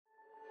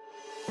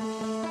All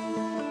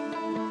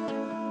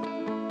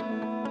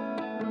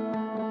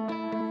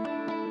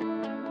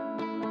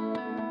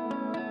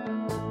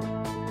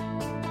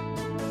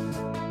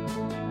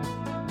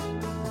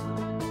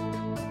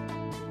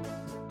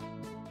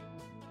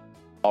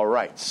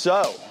right,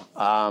 so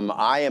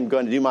I am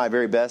going to do my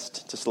very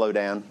best to slow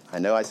down. I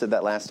know I said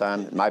that last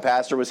time. My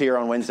pastor was here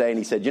on Wednesday, and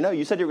he said,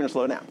 you said you were going to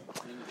slow down.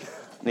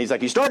 And he's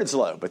like, you started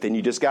slow, but then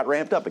you just got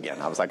ramped up again.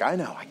 I was like, I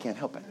know, I can't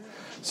help it.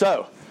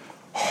 So,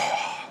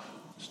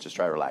 let's just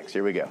try to relax.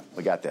 Here we go.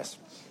 We got this.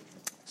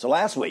 So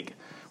last week,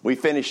 we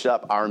finished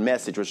up our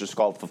message, which was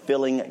called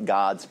Fulfilling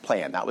God's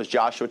Plan. That was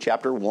Joshua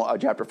chapter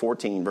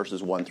 14,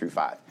 verses 1 through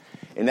 5.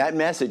 In that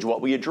message,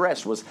 what we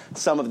addressed was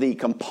some of the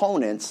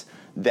components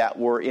that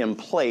were in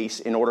place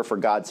in order for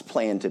God's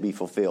plan to be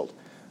fulfilled.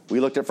 We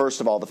looked at,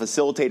 first of all, the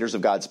facilitators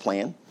of God's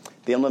plan,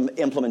 the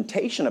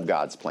implementation of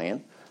God's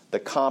plan, the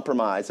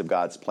compromise of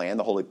God's plan,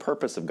 the holy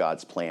purpose of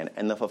God's plan,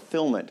 and the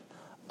fulfillment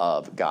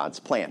of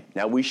God's plan.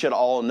 Now, we should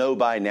all know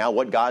by now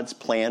what God's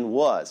plan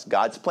was.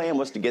 God's plan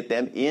was to get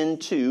them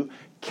into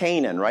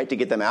Canaan, right? To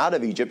get them out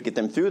of Egypt, get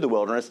them through the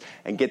wilderness,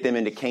 and get them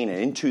into Canaan,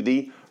 into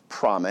the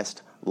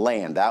promised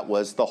land. That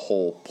was the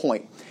whole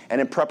point. And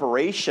in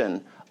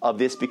preparation of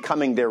this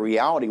becoming their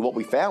reality, what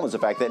we found was the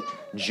fact that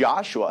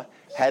Joshua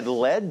had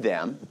led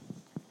them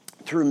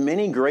through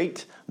many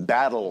great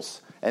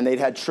battles, and they'd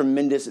had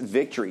tremendous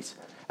victories.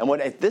 And what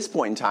at this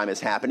point in time is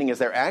happening is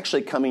they're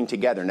actually coming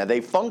together. Now,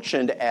 they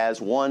functioned as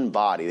one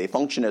body. They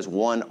functioned as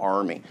one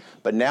army.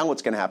 But now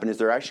what's going to happen is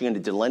they're actually going to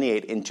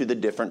delineate into the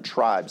different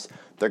tribes.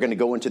 They're going to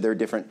go into their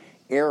different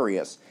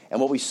areas.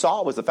 And what we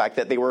saw was the fact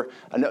that there was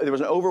an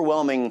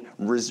overwhelming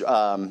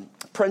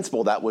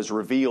principle that was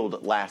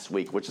revealed last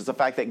week, which is the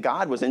fact that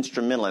God was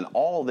instrumental in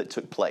all that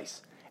took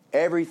place,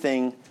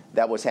 everything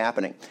that was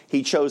happening.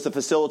 He chose the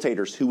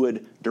facilitators who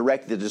would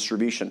direct the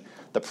distribution,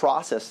 the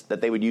process that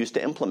they would use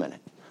to implement it,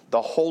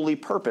 the holy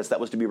purpose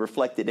that was to be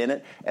reflected in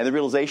it, and the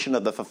realization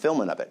of the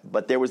fulfillment of it.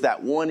 But there was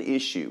that one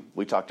issue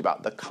we talked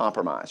about, the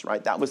compromise,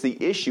 right? That was the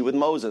issue with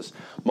Moses.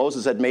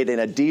 Moses had made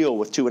a deal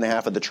with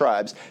 2.5 of the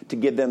tribes to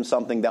give them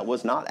something that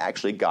was not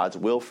actually God's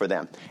will for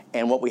them.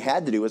 And what we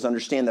had to do was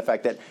understand the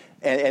fact that,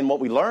 and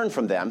what we learned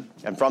from them,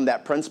 and from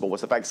that principle,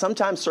 was the fact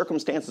sometimes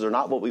circumstances are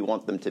not what we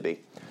want them to be.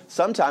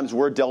 Sometimes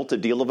we're dealt a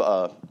deal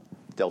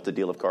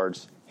of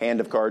cards, hand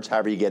of cards,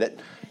 however you get it,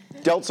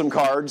 dealt some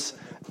cards,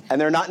 and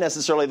they're not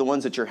necessarily the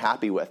ones that you're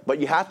happy with. But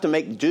you have to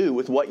make do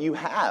with what you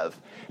have.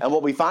 And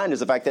what we find is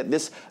the fact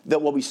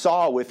that what we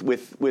saw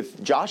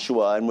with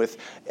Joshua and with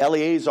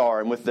Eleazar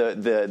and with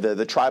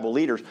the tribal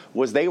leaders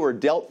was they were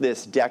dealt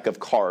this deck of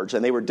cards,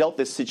 and they were dealt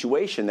this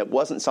situation that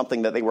wasn't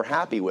something that they were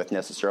happy with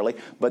necessarily,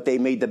 but they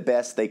made the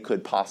best they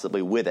could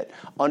possibly with it,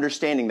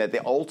 understanding that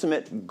the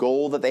ultimate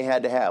goal that they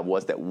had to have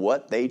was that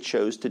what they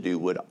chose to do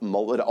would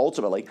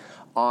ultimately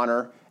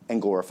honor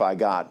and glorify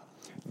God.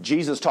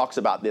 Jesus talks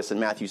about this in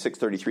Matthew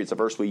 6:33. It's a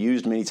verse we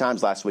used many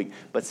times last week.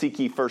 But seek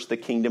ye first the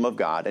kingdom of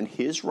God and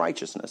his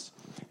righteousness,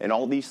 and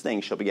all these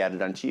things shall be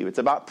added unto you. It's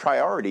about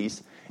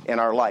priorities in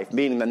our life,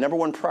 meaning the number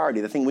one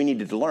priority, the thing we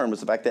needed to learn was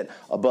the fact that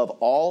above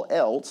all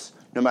else,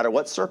 no matter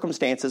what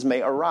circumstances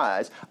may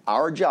arise,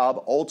 our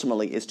job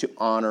ultimately is to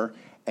honor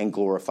and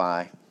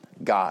glorify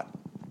God.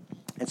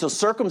 And so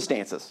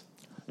circumstances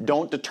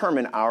don't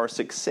determine our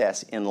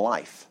success in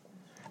life.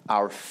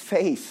 Our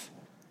faith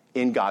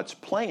in God's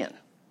plan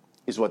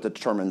is what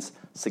determines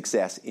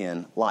success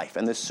in life.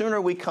 And the sooner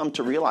we come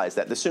to realize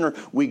that, the sooner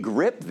we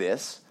grip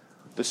this,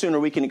 the sooner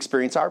we can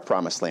experience our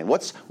promised land.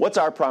 What's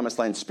our promised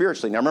land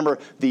spiritually? Now remember,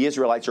 the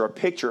Israelites are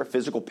a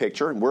physical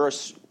picture, and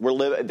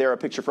they're a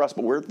picture for us,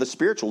 but the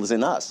spiritual is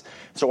in us.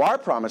 So our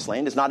promised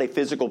land is not a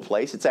physical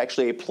place. It's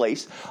actually a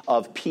place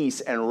of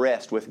peace and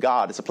rest with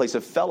God. It's a place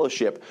of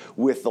fellowship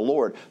with the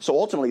Lord. So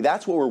ultimately,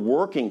 that's what we're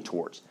working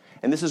towards.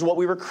 And this is what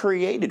we were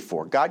created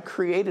for. God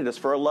created us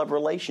for a love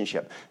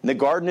relationship. In the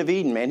Garden of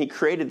Eden, man, he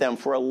created them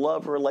for a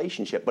love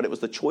relationship. But it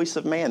was the choice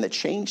of man that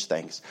changed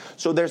things.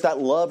 So there's that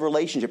love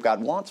relationship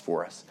God wants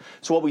for us.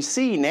 So what we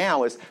see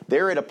now is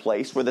they're at a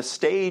place where the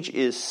stage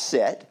is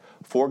set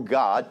for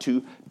God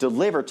to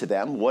deliver to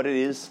them what it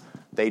is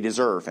they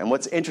deserve. And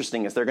what's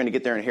interesting is they're going to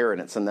get their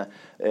inheritance. And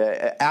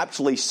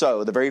aptly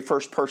so, the very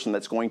first person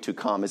that's going to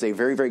come is a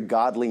very, very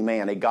godly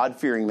man, a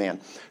God-fearing man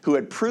who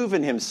had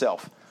proven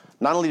himself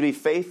not only to be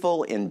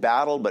faithful in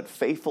battle, but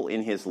faithful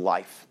in his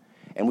life.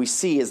 And we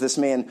see as this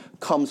man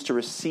comes to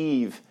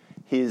receive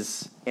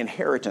his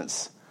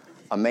inheritance,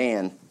 a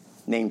man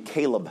named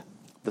Caleb,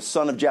 the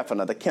son of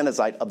Jephunneh, the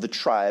Kenizzite of the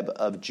tribe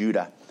of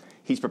Judah.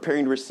 He's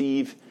preparing to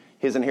receive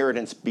his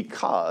inheritance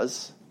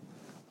because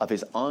of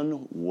his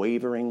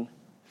unwavering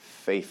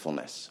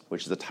faithfulness,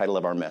 which is the title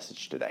of our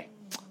message today.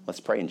 Let's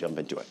pray and jump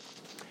into it.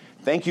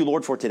 Thank you,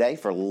 Lord, for today,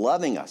 for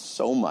loving us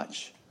so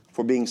much,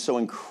 for being so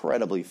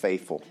incredibly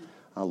faithful.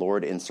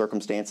 Lord, in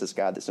circumstances,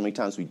 God, that so many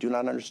times we do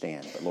not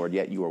understand. But, Lord,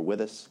 yet you are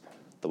with us.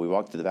 Though we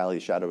walk through the valley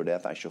of the shadow of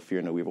death, I shall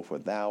fear no evil, for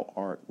thou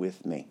art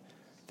with me.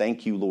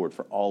 Thank you, Lord,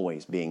 for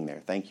always being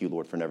there. Thank you,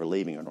 Lord, for never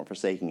leaving or nor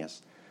forsaking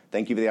us.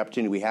 Thank you for the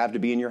opportunity we have to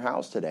be in your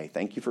house today.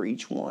 Thank you for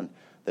each one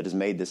that has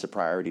made this a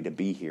priority to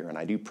be here. And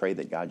I do pray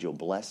that, God, you'll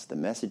bless the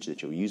message,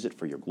 that you'll use it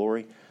for your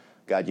glory.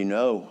 God, you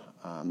know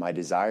my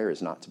desire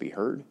is not to be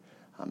heard.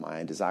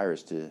 My desire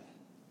is to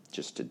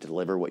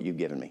deliver what you've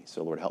given me.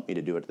 So, Lord, help me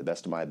to do it to the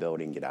best of my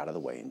ability and get out of the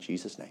way. In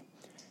Jesus' name,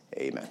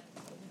 amen.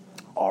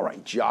 All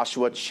right,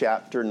 Joshua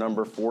chapter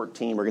number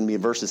 14. We're going to be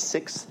in verses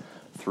 6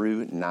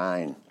 through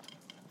 9.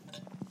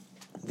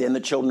 Then the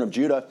children of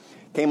Judah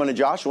came unto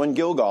Joshua in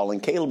Gilgal,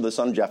 and Caleb the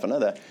son of Jephunneh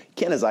the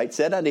Kenizzite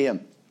said unto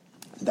him,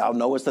 Thou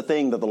knowest the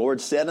thing that the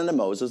Lord said unto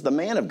Moses, the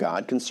man of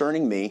God,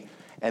 concerning me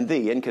and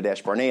thee in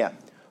Kadesh Barnea.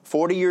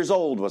 40 years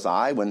old was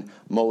I when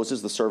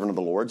Moses, the servant of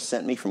the Lord,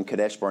 sent me from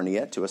Kadesh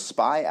Barnea to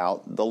espy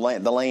out the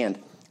land.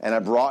 And I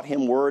brought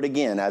him word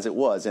again, as it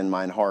was in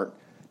mine heart.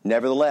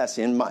 Nevertheless,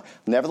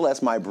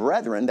 my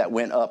brethren that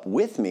went up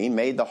with me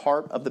made the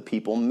heart of the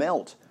people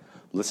melt.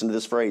 Listen to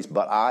this phrase,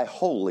 but I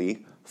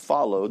wholly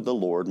followed the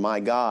Lord my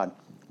God.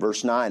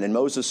 Verse 9, and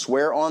Moses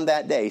sware on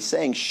that day,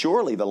 saying,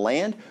 Surely the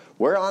land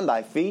whereon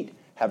thy feet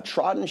have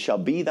trodden shall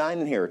be thine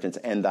inheritance,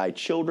 and thy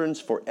children's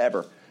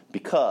forever,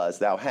 because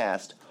thou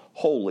hast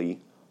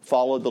wholly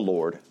followed the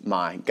Lord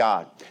my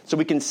God. So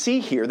we can see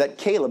here that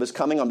Caleb is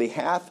coming on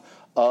behalf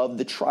of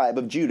the tribe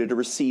of Judah to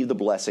receive the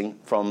blessing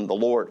from the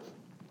Lord.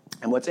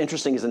 And what's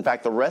interesting is, in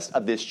fact, the rest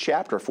of this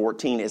chapter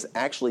 14 is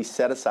actually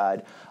set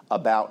aside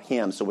about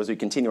him. So as we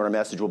continue our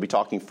message, we'll be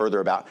talking further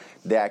about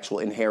the actual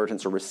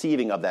inheritance or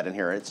receiving of that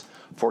inheritance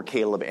for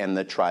Caleb and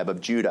the tribe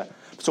of Judah.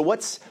 So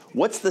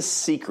what's the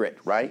secret,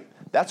 right?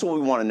 That's what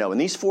we want to know. In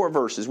these 4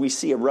 verses, we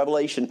see a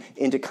revelation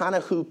into kind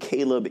of who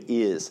Caleb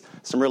is.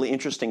 Some really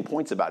interesting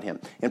points about him.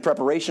 In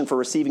preparation for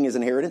receiving his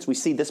inheritance, we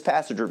see this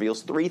passage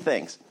reveals 3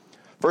 things.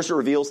 First, it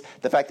reveals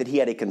the fact that he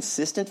had a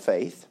consistent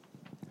faith,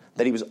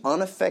 that he was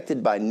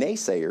unaffected by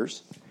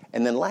naysayers,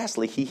 and then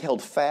lastly, he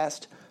held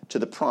fast to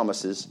the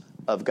promises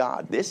of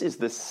God. This is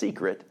the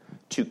secret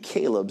to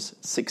Caleb's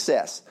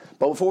success.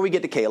 But before we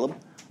get to Caleb,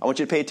 I want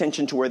you to pay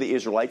attention to where the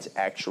Israelites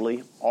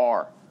actually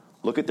are.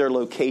 Look at their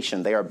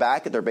location. They are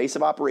back at their base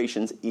of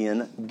operations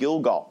in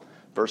Gilgal.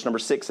 Verse number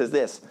 6 says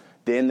this,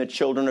 Then the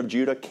children of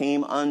Judah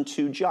came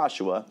unto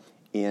Joshua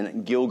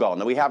in Gilgal.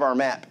 Now we have our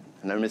map.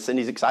 And Miss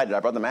Cindy's excited. I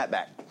brought the map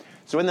back.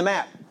 So in the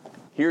map,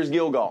 here's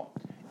Gilgal.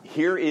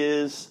 Here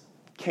is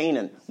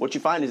Canaan. What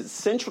you find is it's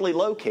centrally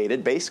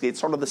located. Basically, it's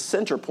sort of the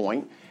center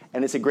point,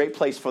 and it's a great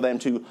place for them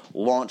to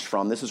launch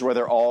from. This is where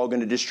they're all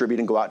going to distribute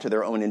and go out to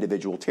their own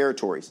individual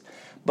territories.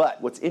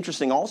 But what's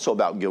interesting also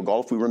about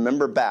Gilgal, if we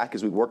remember back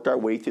as we worked our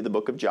way through the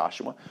book of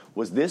Joshua,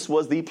 was this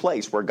was the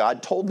place where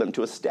God told them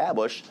to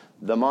establish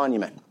the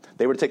monument.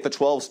 They were to take the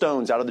 12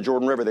 stones out of the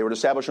Jordan River. They were to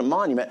establish a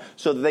monument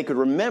so that they could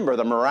remember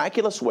the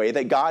miraculous way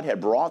that God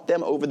had brought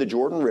them over the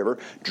Jordan River,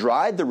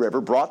 dried the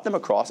river, brought them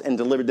across, and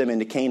delivered them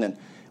into Canaan.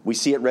 We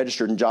see it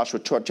registered in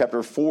Joshua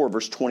chapter 4,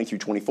 verse 20 through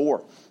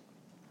 24.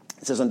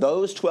 It says, And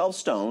those 12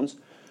 stones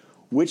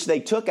which they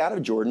took out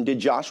of Jordan did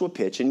Joshua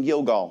pitch in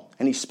Gilgal.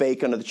 And he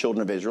spake unto the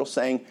children of Israel,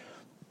 saying,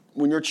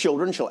 When your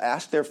children shall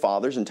ask their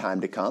fathers in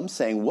time to come,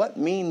 saying, What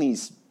mean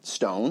these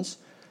stones?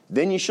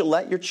 Then you shall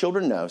let your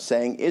children know,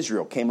 saying,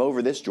 Israel came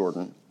over this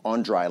Jordan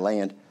on dry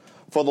land.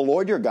 For the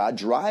Lord your God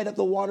dried up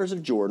the waters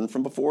of Jordan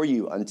from before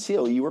you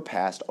until you were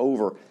passed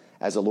over,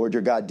 as the Lord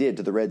your God did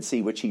to the Red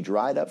Sea, which he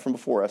dried up from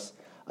before us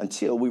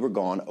until we were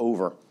gone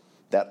over,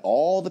 that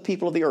all the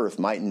people of the earth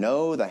might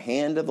know the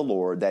hand of the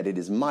Lord, that it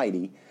is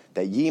mighty,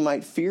 that ye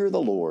might fear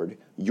the Lord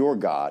your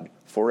God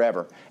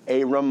forever.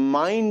 A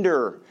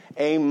reminder,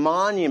 a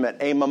monument,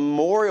 a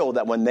memorial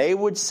that when they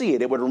would see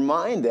it, it would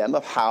remind them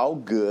of how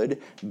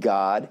good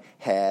God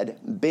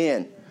had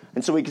been.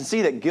 And so we can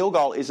see that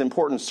Gilgal is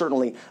important,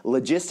 certainly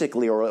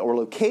logistically or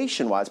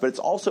location-wise, but it's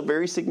also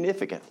very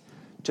significant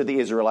to the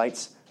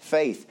Israelites'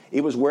 faith.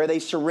 It was where they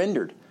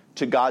surrendered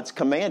to God's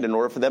command in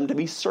order for them to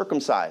be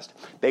circumcised.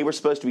 They were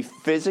supposed to be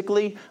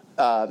physically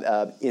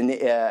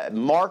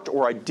marked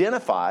or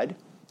identified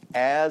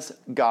as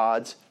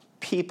God's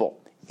people.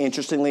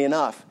 Interestingly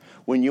enough,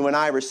 when you and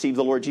I receive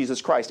the Lord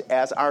Jesus Christ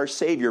as our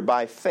Savior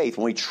by faith,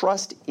 when we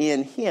trust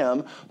in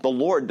Him, the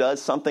Lord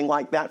does something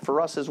like that for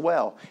us as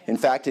well. In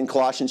fact, in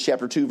Colossians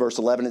chapter 2, verse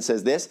 11, it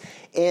says this,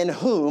 In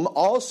whom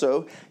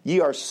also ye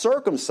are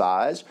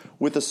circumcised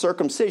with the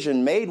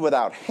circumcision made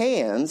without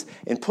hands,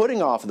 in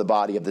putting off the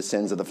body of the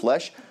sins of the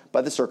flesh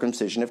by the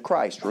circumcision of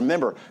Christ.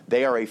 Remember,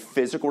 they are a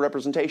physical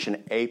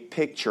representation, a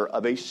picture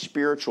of a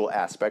spiritual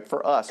aspect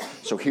for us.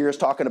 So here's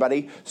talking about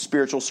a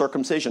spiritual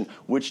circumcision,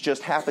 which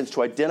just happens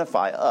to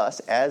identify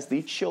us as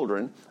the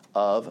children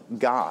of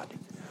God.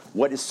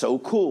 What is so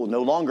cool,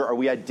 no longer are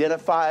we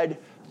identified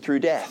through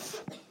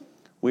death.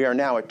 We are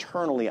now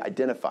eternally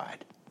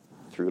identified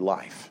through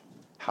life.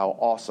 How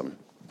awesome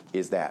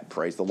is that?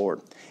 Praise the Lord.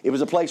 It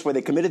was a place where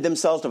they committed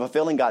themselves to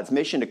fulfilling God's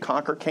mission to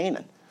conquer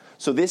Canaan.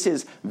 So this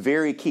is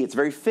very key. It's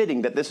very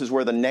fitting that this is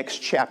where the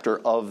next chapter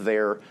of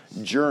their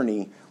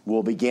journey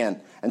will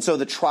begin. And so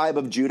the tribe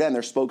of Judah and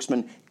their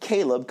spokesman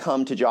Caleb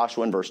come to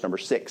Joshua in verse number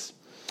 6.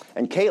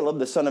 And Caleb,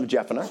 the son of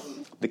Jephunneh,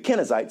 the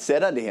Kenizzite,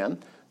 said unto him,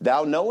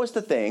 Thou knowest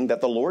the thing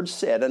that the Lord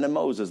said unto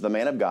Moses, the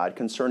man of God,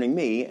 concerning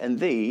me and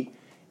thee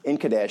in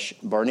Kadesh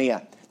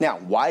Barnea. Now,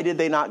 why did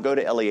they not go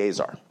to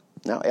Eleazar?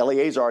 Now,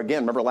 Eleazar,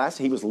 again, remember last,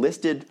 he was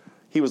listed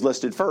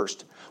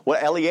first. Well,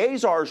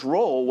 Eleazar's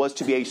role was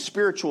to be a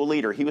spiritual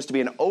leader. He was to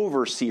be an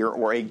overseer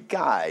or a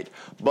guide.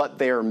 But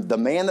the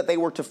man that they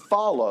were to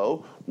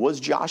follow was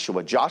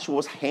Joshua. Joshua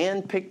was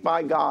handpicked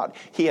by God.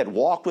 He had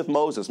walked with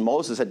Moses.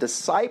 Moses had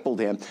discipled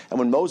him. And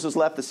when Moses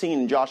left the scene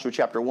in Joshua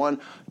chapter 1,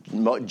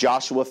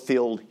 Joshua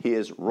filled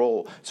his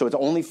role. So it's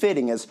only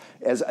fitting as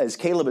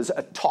Caleb is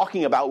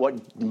talking about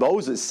what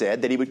Moses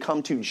said, that he would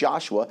come to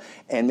Joshua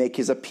and make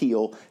his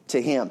appeal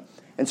to him.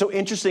 And so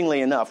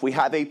interestingly enough, we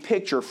have a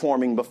picture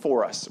forming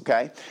before us,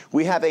 okay?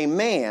 We have a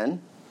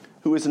man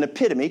who is an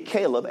epitome,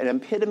 Caleb, an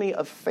epitome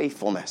of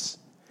faithfulness.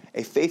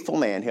 A faithful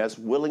man who has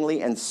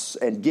willingly and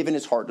given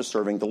his heart to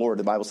serving the Lord.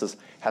 The Bible says,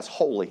 has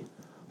wholly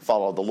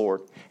followed the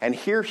Lord. And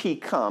here he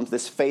comes,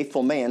 this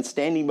faithful man,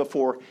 standing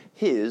before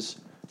his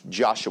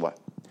Joshua.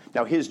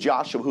 Now, his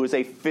Joshua, who is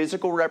a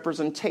physical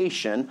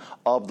representation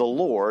of the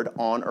Lord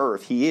on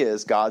earth. He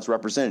is God's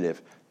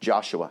representative,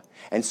 Joshua.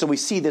 And so we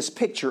see this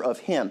picture of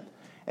him.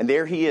 And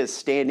there he is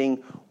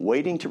standing,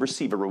 waiting to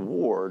receive a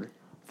reward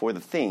for the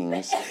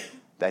things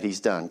that he's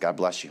done. God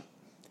bless you.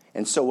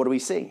 And so what do we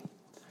see?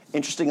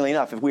 Interestingly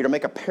enough, if we were to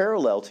make a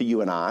parallel to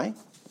you and I,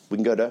 we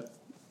can go to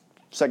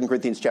 2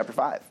 Corinthians chapter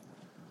 5,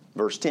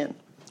 verse 10.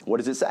 What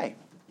does it say?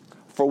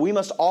 For we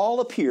must all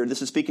appear,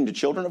 this is speaking to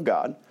children of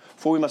God,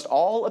 for we must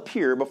all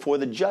appear before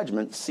the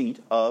judgment seat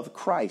of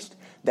Christ,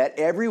 that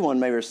everyone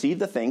may receive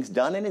the things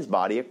done in his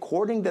body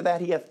according to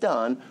that he hath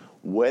done,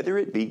 whether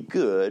it be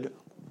good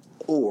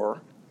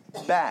or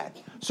bad.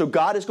 So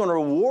God is going to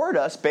reward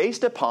us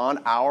based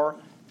upon our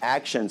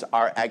actions,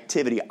 our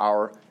activity,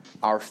 our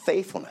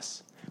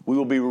faithfulness. We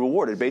will be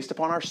rewarded based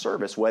upon our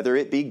service, whether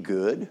it be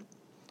good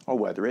or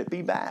whether it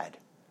be bad.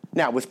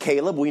 Now, with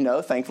Caleb, we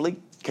know, thankfully,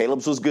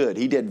 Caleb's was good.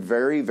 He did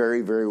very,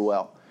 very, very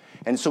well.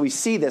 And so we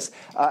see this,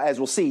 as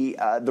we'll see,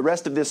 the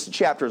rest of this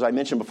chapter, as I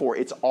mentioned before,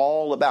 it's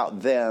all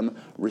about them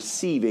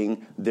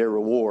receiving their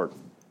reward.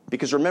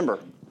 Because remember,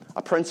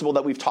 a principle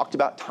that we've talked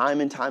about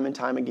time and time and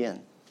time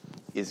again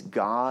is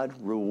God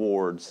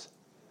rewards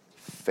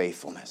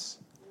faithfulness.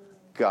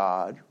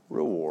 God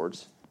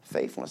rewards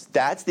faithfulness.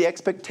 That's the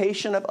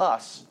expectation of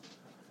us.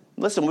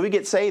 Listen, when we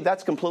get saved,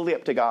 that's completely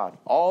up to God.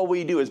 All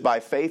we do is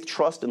by faith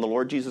trust in the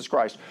Lord Jesus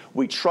Christ.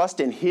 We trust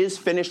in his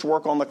finished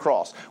work on the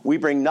cross. We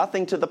bring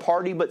nothing to the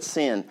party but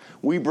sin.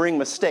 We bring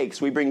mistakes.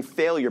 We bring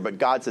failure. But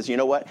God says, you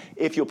know what?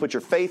 If you'll put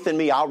your faith in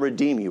me, I'll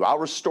redeem you. I'll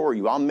restore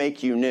you. I'll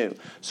make you new.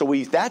 So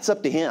that's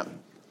up to him.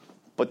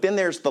 But then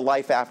there's the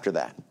life after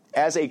that.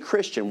 As a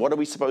Christian, what are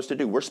we supposed to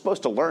do? We're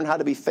supposed to learn how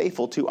to be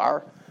faithful to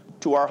our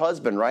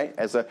husband, right?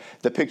 As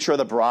the picture of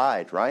the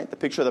bride, right? The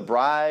picture of the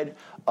bride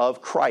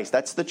of Christ.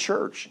 That's the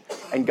church.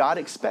 And God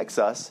expects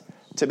us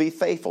to be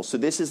faithful. So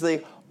this is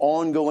the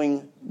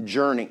ongoing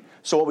journey.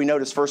 So what we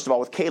notice, first of all,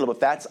 with Caleb, if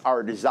that's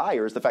our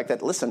desire, is the fact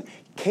that, listen,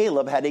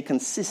 Caleb had a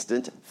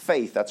consistent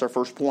faith. That's our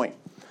first point.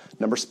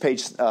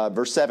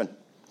 Verse 7.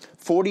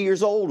 40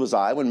 years old was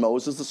I when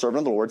Moses, the servant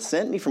of the Lord,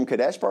 sent me from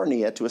Kadesh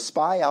Barnea to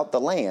espy out the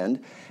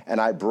land,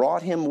 and I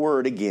brought him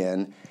word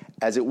again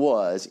as it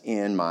was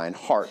in mine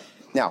heart.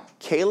 Now,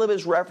 Caleb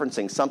is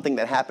referencing something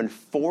that happened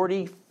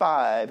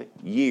 45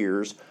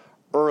 years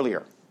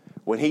earlier,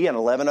 when he and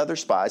 11 other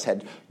spies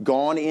had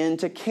gone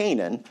into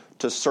Canaan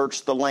to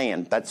search the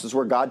land. That's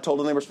where God told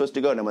them they were supposed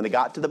to go. And when they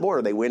got to the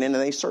border, they went in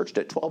and they searched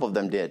it. 12 of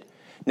them did.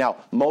 Now,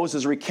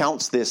 Moses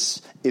recounts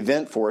this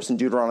event for us in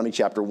Deuteronomy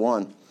chapter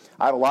 1.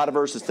 I have a lot of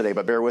verses today,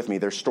 but bear with me.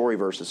 They're story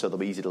verses, so they'll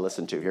be easy to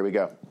listen to. Here we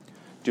go.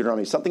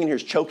 Deuteronomy. Something in here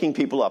is choking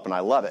people up, and I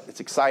love it. It's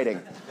exciting.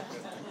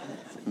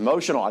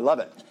 Emotional. I love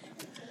it.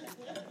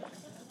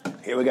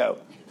 Here we go.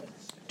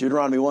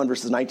 Deuteronomy 1,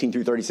 verses 19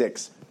 through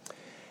 36.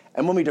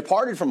 And when we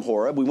departed from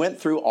Horeb, we went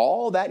through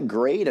all that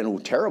great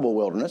and terrible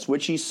wilderness,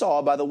 which ye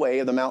saw by the way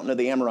of the mountain of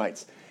the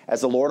Amorites,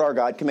 as the Lord our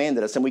God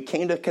commanded us. And we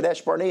came to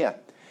Kadesh Barnea.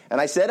 And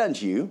I said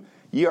unto you,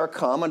 ye are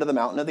come unto the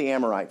mountain of the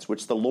Amorites,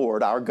 which the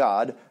Lord our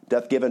God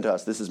doth give unto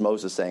us. This is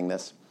Moses saying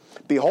this.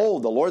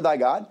 Behold, the Lord thy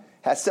God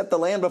hath set the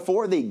land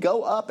before thee.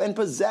 Go up and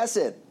possess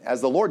it.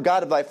 As the Lord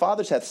God of thy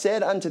fathers hath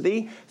said unto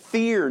thee,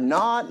 fear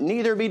not,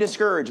 neither be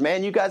discouraged.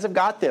 Man, you guys have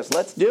got this.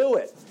 Let's do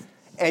it.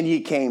 And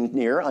ye came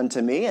near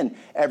unto me, and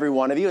every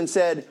one of you, and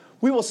said,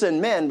 we will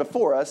send men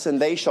before us,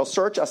 and they shall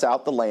search us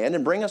out the land,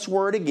 and bring us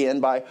word again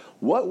by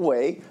what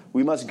way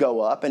we must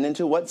go up, and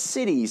into what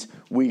cities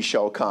we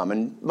shall come.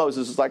 And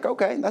Moses is like,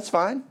 okay, that's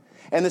fine.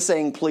 And the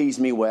saying pleased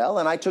me well,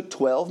 and I took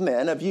 12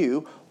 men of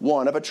you,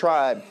 one of a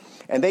tribe.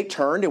 And they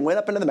turned and went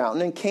up into the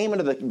mountain and came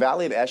into the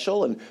valley of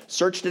Eshel and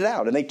searched it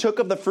out. And they took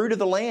of the fruit of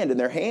the land in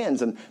their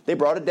hands, and they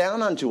brought it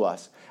down unto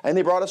us. And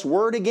they brought us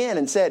word again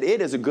and said,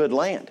 it is a good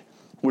land,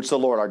 which the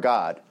Lord our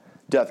God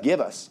doth give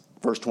us.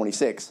 Verse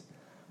 26.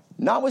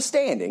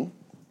 Notwithstanding,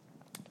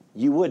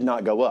 you would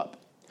not go up,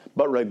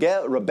 but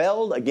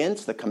rebelled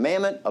against the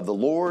commandment of the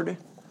Lord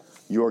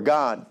your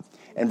God.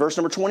 And verse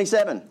number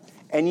 27.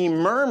 and ye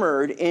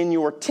murmured in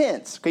your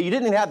tents. Okay, you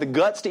didn't have the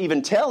guts to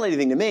even tell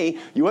anything to me.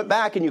 You went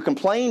back and you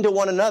complained to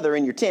one another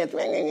in your tents.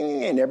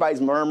 And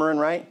everybody's murmuring,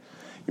 right?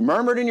 You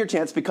murmured in your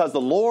tents because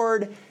the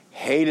Lord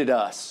hated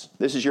us.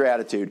 This is your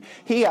attitude.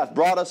 He hath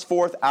brought us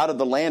forth out of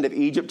the land of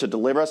Egypt to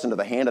deliver us into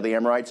the hand of the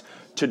Amorites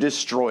to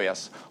destroy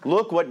us.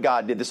 Look what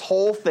God did. This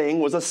whole thing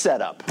was a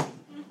setup.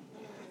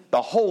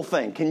 The whole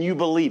thing. Can you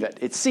believe it?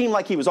 It seemed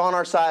like he was on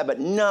our side, but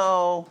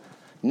no,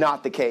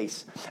 not the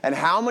case. And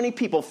how many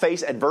people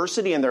face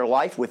adversity in their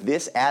life with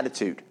this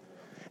attitude?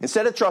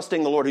 Instead of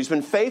trusting the Lord, who's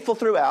been faithful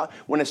throughout,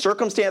 when a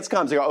circumstance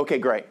comes, they go, okay,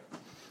 great.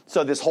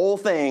 So this whole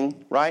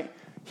thing, right?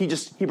 He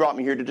brought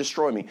me here to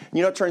destroy me.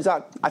 You know, it turns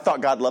out, I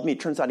thought God loved me. It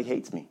turns out he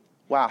hates me.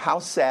 Wow, how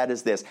sad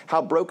is this?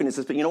 How broken is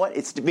this? But you know what?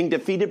 It's being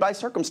defeated by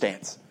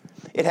circumstance.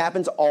 It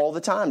happens all the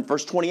time.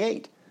 Verse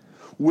 28.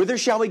 Whither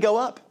shall we go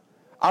up?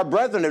 Our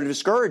brethren have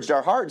discouraged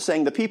our hearts,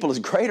 saying the people is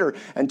greater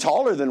and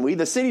taller than we.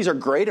 The cities are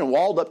great and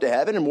walled up to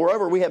heaven. And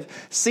moreover, we have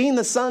seen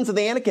the sons of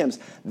the Anakims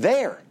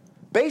there.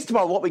 Based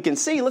upon what we can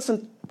see,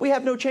 listen, we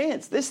have no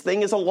chance. This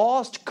thing is a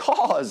lost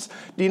cause.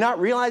 Do you not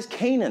realize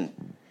Canaan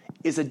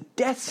is a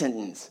death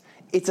sentence?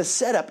 It's a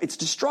setup. It's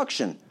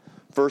destruction.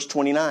 Verse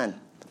 29,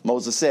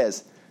 Moses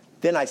says,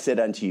 Then I said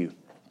unto you,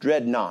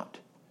 dread not,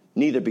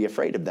 neither be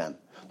afraid of them.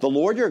 The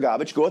Lord your God,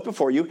 which goeth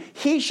before you,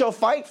 he shall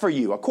fight for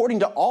you,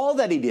 according to all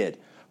that he did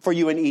for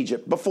you in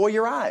Egypt, before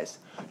your eyes.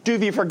 Do you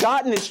have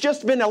forgotten? It's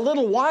just been a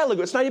little while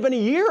ago. It's not even a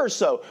year or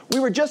so. We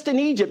were just in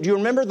Egypt. Do you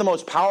remember the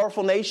most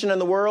powerful nation in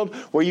the world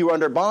where you were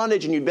under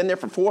bondage and you'd been there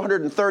for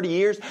 430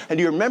 years? And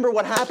do you remember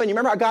what happened? You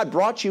remember how God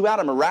brought you out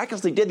and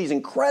miraculously did these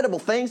incredible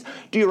things?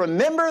 Do you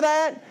remember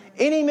that?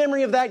 Any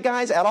memory of that,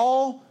 guys, at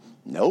all?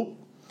 Nope.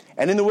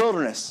 And in the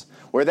wilderness,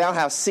 where thou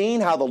hast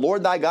seen how the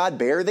Lord thy God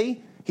bare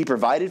thee, he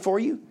provided for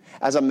you,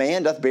 as a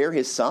man doth bear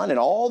his son, and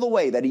all the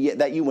way that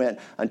you went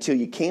until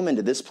you came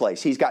into this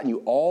place. He's gotten you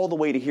all the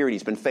way to here, and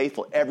he's been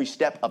faithful every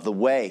step of the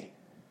way.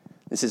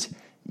 It says,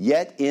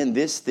 Yet in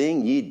this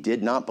thing ye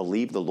did not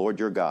believe the Lord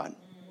your God,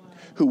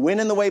 who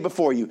went in the way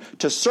before you,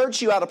 to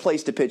search you out a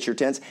place to pitch your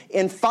tents,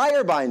 in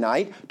fire by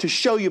night, to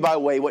show you by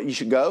way what you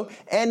should go,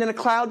 and in a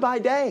cloud by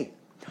day.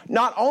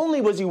 Not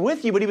only was he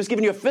with you, but he was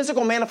giving you a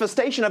physical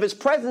manifestation of his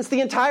presence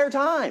the entire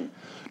time.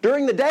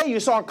 During the day, you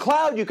saw a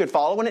cloud you could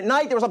follow, and at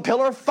night, there was a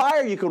pillar of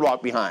fire you could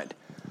walk behind.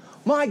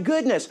 My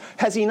goodness,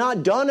 has he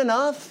not done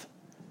enough?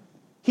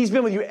 He's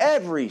been with you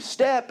every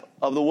step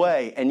of the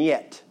way, and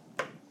yet,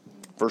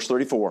 verse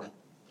 34,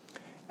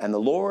 And the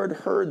Lord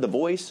heard the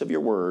voice of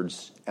your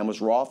words, and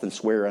was wroth and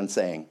sware on,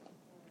 saying,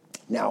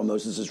 Now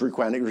Moses is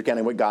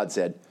recounting what God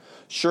said,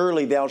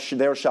 Surely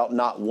there shalt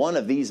not one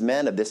of these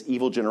men of this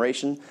evil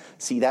generation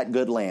see that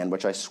good land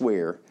which I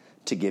swear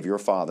to give your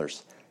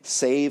fathers,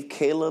 save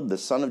Caleb the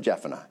son of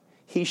Jephunneh.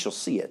 He shall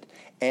see it,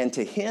 and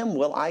to him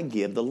will I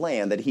give the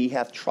land that he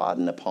hath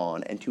trodden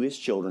upon, and to his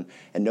children.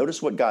 And notice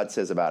what God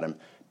says about him,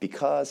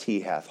 because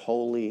he hath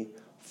wholly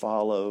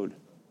followed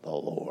the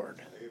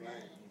Lord.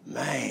 Amen.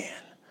 Man,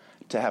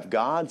 to have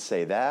God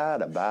say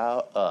that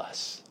about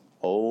us,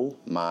 oh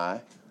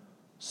my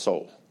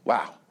soul.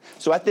 Wow.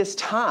 So at this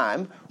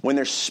time, when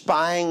they're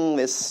spying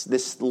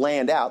this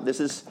land out,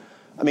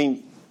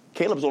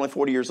 Caleb's only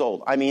 40 years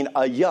old. A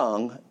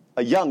young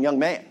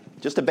man.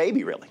 Just a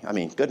baby, really.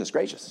 Goodness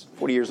gracious.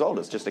 40 years old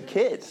is just a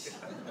kid.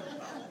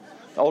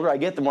 The older I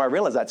get, the more I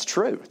realize that's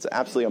true. It's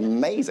absolutely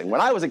amazing.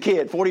 When I was a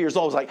kid, 40 years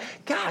old, I was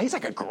like, God, he's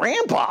like a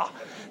grandpa.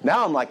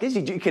 Now I'm like,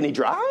 can he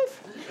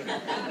drive?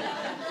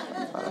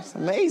 That's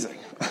amazing.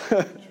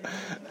 But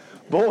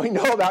what we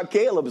know about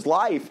Caleb's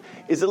life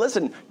is that,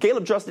 listen,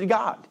 Caleb trusted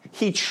God.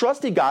 He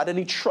trusted God, and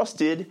he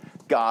trusted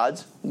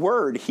God's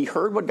word. He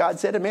heard what God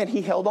said, and man,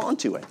 he held on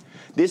to it.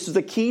 This is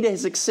the key to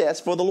his success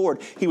for the Lord.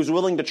 He was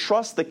willing to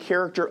trust the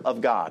character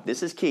of God.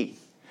 This is key.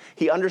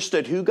 He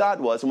understood who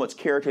God was and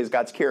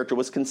God's character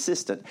was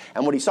consistent.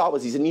 And what he saw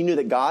was he knew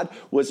that God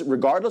was,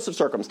 regardless of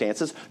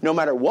circumstances, no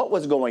matter what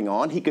was going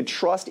on, he could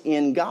trust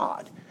in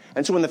God.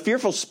 And so when the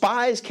fearful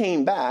spies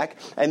came back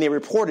and they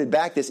reported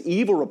back this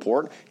evil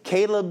report,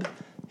 Caleb,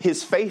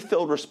 his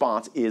faith-filled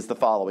response is the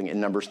following in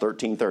Numbers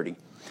 13:30.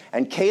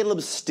 And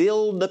Caleb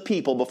stilled the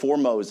people before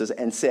Moses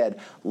and said,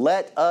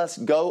 Let us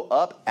go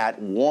up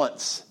at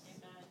once.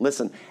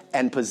 Listen,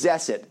 and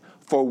possess it,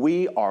 for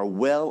we are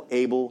well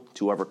able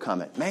to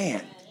overcome it.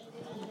 Man,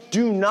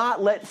 do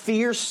not let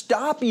fear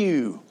stop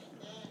you.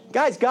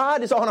 Guys,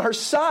 God is on our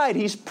side.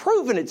 He's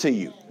proven it to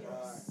you.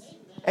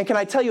 And can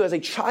I tell you, as a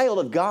child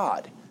of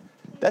God,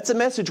 that's a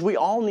message we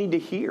all need to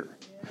hear.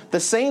 The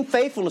same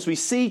faithfulness we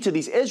see to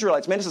these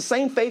Israelites, man, it's the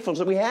same faithfulness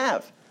that we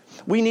have.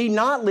 We need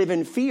not live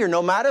in fear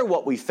no matter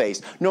what we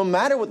face, no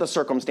matter what the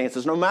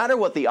circumstances, no matter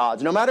what the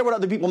odds, no matter what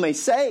other people may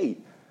say.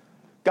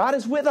 God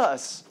is with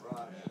us.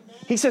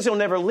 He says he'll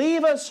never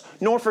leave us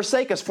nor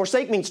forsake us.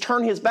 Forsake means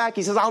turn his back.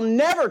 He says, I'll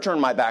never turn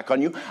my back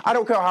on you. I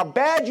don't care how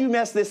bad you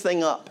mess this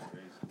thing up.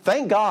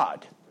 Thank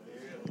God.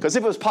 Because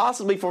if it was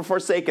possibly for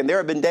forsaken, there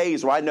have been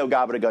days where I know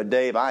God would have gone,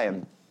 Dave, I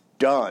am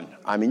done.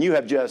 I'm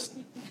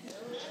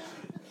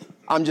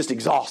just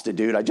exhausted,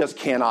 dude. I just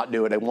cannot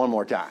do it one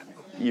more time.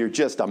 You're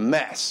just a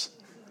mess,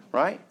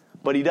 right?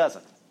 But he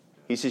doesn't.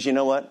 He says, you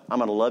know what? I'm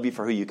going to love you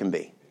for who you can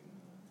be,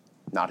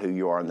 not who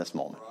you are in this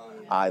moment.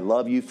 I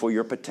love you for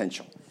your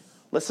potential.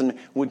 Listen,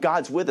 when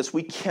God's with us,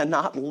 we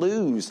cannot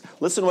lose.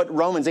 Listen to what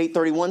Romans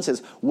 8:31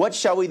 says. What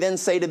shall we then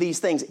say to these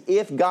things?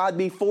 If God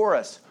be for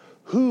us,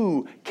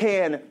 who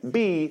can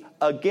be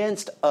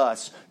against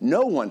us?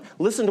 No one.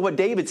 Listen to what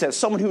David says.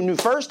 Someone who knew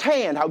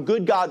firsthand how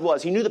good God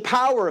was. He knew the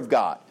power of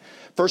God.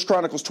 1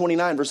 Chronicles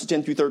 29, verses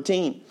 10 through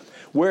 13.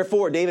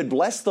 Wherefore David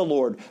blessed the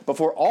Lord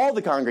before all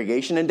the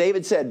congregation. And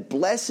David said,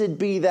 Blessed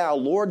be thou,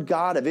 Lord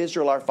God of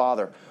Israel our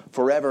Father,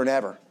 forever and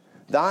ever.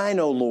 Thine,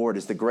 O Lord,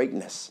 is the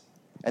greatness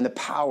and the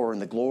power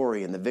and the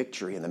glory and the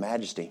victory and the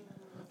majesty.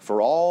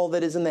 For all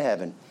that is in the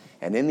heaven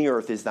and in the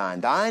earth is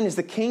thine. Thine is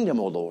the kingdom,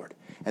 O Lord,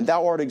 and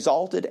thou art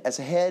exalted as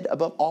a head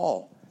above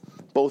all.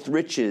 Both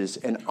riches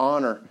and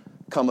honor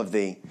come of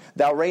thee.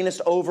 Thou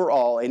reignest over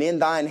all, and in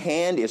thine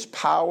hand is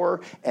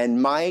power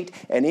and might,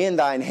 and in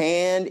thine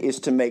hand is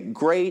to make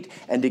great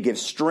and to give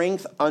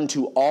strength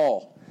unto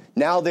all.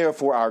 Now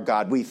therefore, our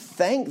God, we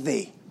thank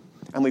thee,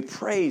 and we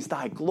praise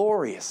thy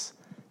glorious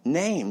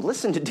name.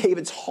 Listen to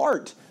David's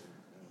heart.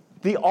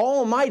 The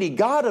Almighty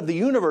God of the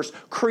universe,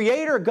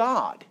 Creator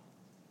God.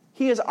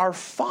 He is our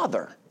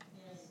Father.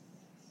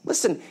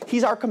 Listen,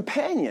 He's our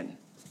companion.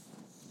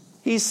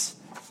 He's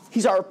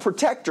our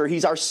protector.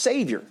 He's our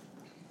Savior.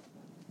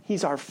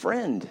 He's our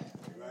friend.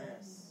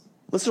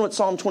 Listen to what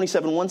Psalm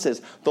 27:1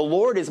 says. The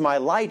Lord is my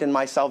light and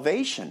my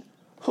salvation.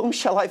 Whom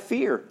shall I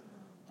fear?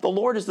 The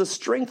Lord is the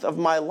strength of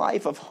my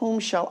life. Of whom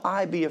shall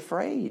I be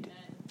afraid?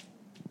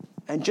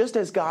 And just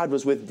as God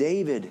was with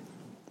David,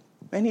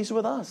 and He's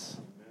with us.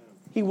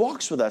 He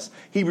walks with us.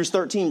 Hebrews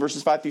 13,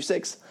 verses 5 through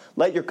 6.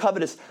 Let your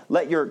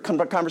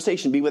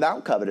conversation be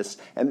without covetous,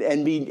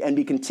 and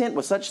be content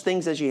with such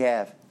things as ye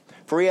have.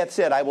 For he hath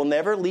said, I will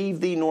never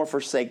leave thee nor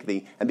forsake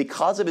thee. And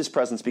because of his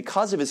presence,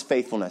 because of his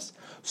faithfulness,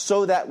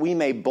 so that we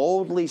may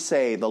boldly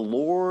say, the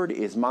Lord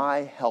is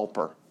my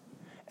helper,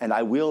 and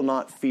I will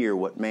not fear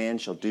what man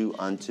shall do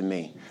unto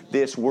me.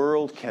 This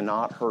world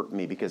cannot hurt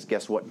me, because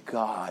guess what?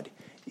 God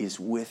is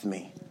with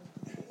me.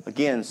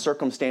 Again,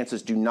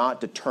 circumstances do not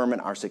determine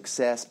our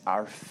success.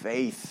 Our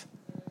faith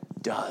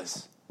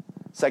does.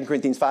 2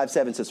 Corinthians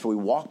 5:7 says, for we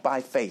walk by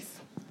faith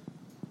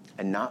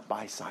and not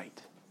by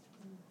sight.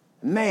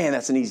 Man,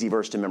 that's an easy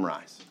verse to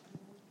memorize.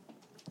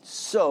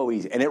 So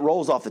easy. And it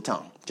rolls off the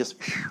tongue. Just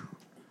whew.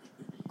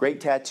 Great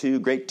tattoo,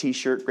 great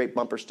t-shirt, great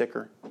bumper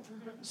sticker.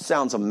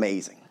 Sounds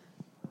amazing.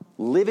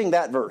 Living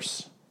that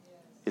verse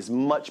is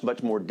much,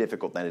 much more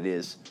difficult than it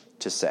is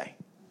to say.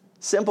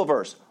 Simple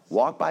verse.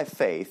 Walk by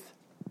faith,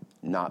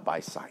 not by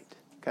sight.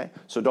 Okay?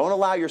 So don't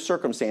allow your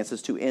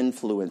circumstances to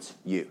influence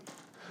you.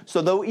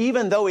 So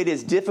even though it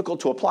is difficult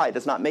to apply, it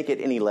does not make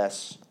it any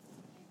less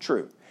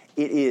true.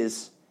 It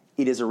is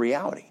a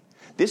reality.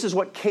 This is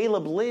what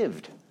Caleb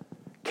lived.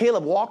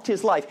 Caleb walked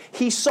his life.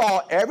 He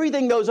saw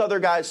everything those other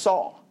guys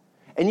saw.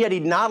 And yet he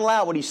did not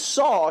allow what he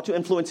saw to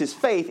influence his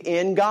faith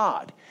in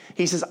God.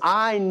 He says,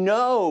 I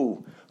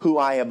know who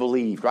I have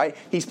believed, right?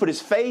 He's put his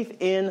faith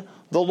in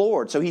the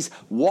Lord. So he's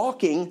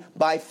walking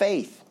by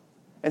faith.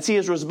 And see,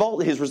 his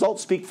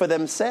results speak for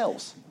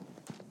themselves.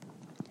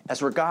 As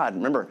for God,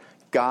 remember,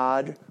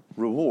 God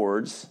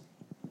rewards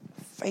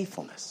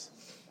faithfulness.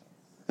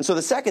 And so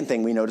the second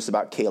thing we notice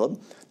about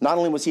Caleb, not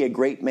only was he a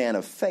great man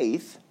of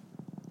faith,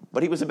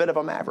 but he was a bit of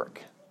a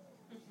maverick.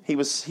 He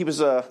was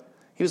a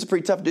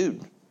pretty tough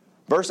dude.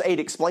 Verse 8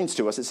 explains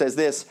to us, it says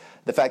this,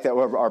 the fact that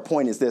our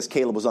point is this,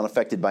 Caleb was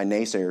unaffected by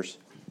naysayers.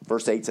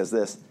 Verse 8 says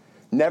this,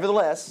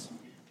 nevertheless,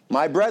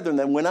 my brethren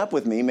that went up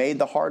with me made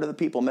the heart of the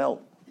people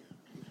melt,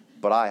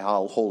 but I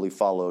wholly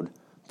followed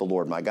the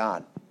Lord my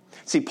God.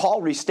 See,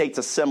 Paul restates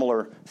a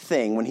similar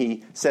thing when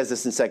he says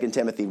this in 2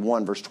 Timothy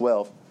 1, verse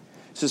 12.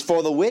 It says,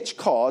 for the which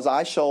cause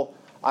I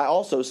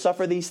also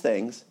suffer these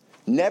things.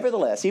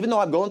 Nevertheless, even though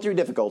I'm going through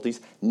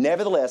difficulties,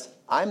 nevertheless,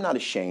 I'm not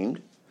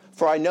ashamed.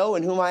 For I know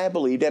in whom I have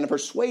believed, and am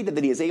persuaded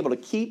that he is able to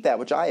keep that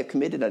which I have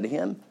committed unto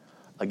him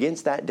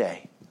against that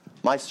day.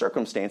 My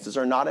circumstances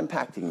are not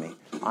impacting me.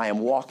 I am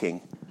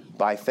walking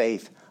by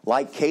faith.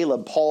 Like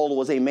Caleb, Paul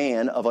was a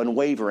man of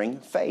unwavering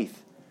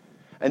faith.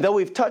 And though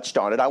we've touched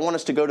on it, I want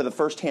us to go to the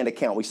first-hand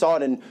account. We saw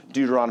it in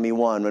Deuteronomy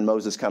 1 when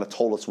Moses kind of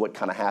told us what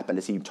kind of happened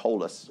as he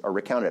told us or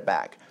recounted it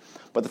back.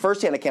 But the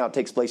first-hand account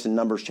takes place in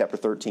Numbers chapter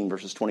 13,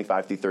 verses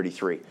 25 through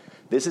 33.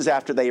 This is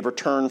after they have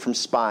returned from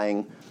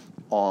spying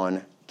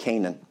on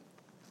Canaan.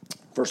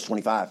 Verse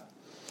 25.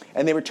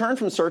 And they returned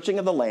from searching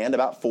of the land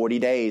about 40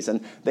 days.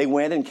 And they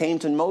went and came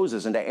to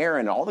Moses and to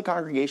Aaron and all the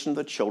congregation of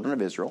the children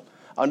of Israel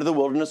unto the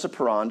wilderness of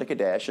Paran to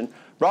Kadesh, and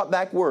brought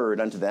back word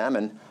unto them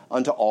and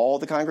unto all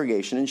the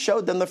congregation, and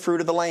showed them the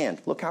fruit of the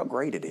land. Look how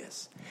great it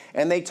is.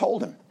 And they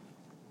told him,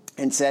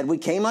 and said, we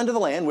came unto the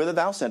land whither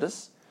thou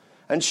sentest,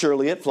 and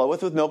surely it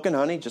floweth with milk and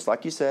honey, just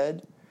like you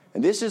said,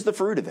 and this is the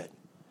fruit of it.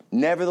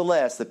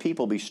 Nevertheless, the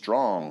people be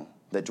strong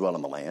that dwell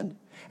in the land,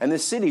 and the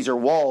cities are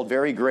walled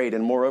very great,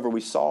 and moreover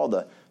we saw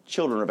the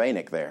children of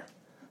Anak there.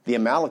 The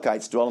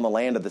Amalekites dwell in the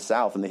land of the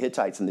south, and the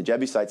Hittites and the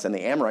Jebusites and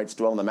the Amorites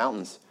dwell in the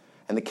mountains,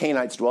 and the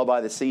Canaanites dwell by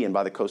the sea and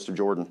by the coast of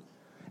Jordan.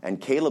 And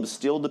Caleb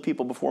stilled the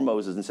people before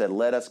Moses and said,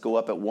 let us go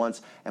up at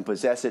once and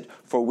possess it,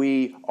 for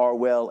we are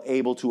well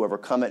able to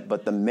overcome it.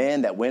 But the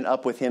men that went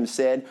up with him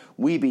said,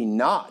 we be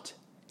not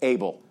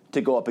able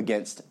to go up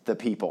against the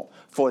people,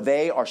 for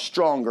they are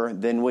stronger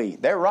than we.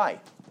 They're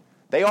right.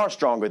 They are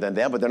stronger than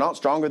them, but they're not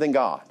stronger than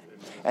God.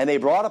 And they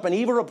brought up an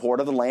evil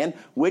report of the land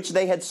which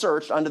they had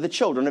searched unto the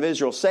children of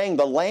Israel, saying,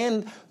 the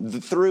land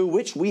through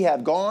which we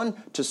have gone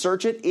to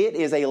search it, it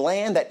is a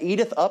land that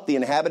eateth up the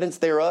inhabitants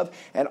thereof,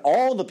 and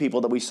all the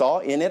people that we saw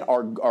in it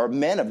are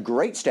men of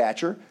great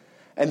stature.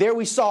 And there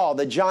we saw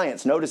the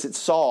giants. Notice it's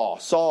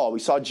saw. We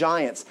saw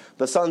giants,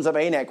 the sons of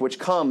Anak, which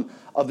come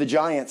of the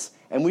giants.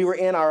 And we were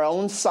in our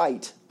own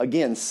sight,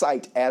 again,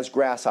 sight as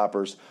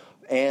grasshoppers.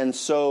 And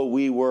so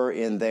we were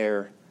in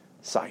their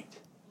sight.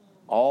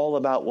 All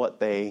about what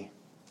they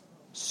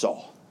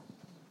saw.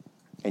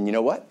 And you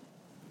know what?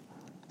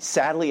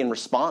 Sadly, in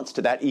response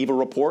to that evil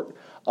report,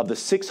 of the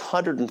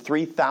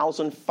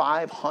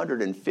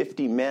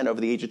 603,550 men over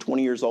the age of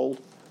 20 years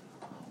old,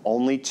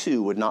 only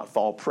 2 would not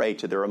fall prey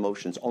to their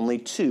emotions. Only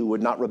 2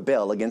 would not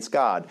rebel against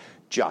God,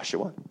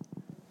 Joshua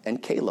and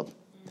Caleb.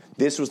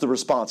 This was the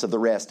response of the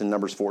rest in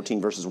Numbers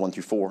 14, verses 1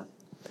 through 4.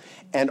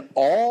 And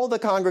all the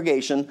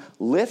congregation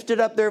lifted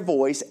up their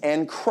voice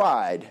and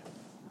cried.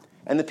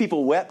 And the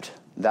people wept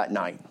that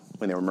night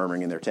when they were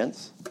murmuring in their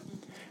tents.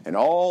 And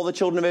all the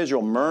children of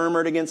Israel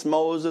murmured against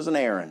Moses and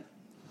Aaron.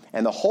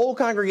 And the whole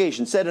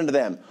congregation said unto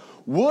them,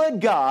 would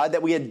God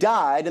that we had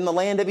died in the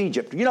land of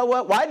Egypt. You know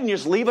what? Why didn't you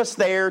just leave us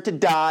there to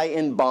die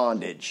in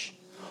bondage?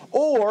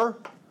 Or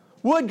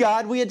would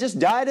God we had just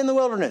died in the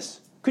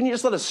wilderness? Couldn't you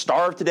just let us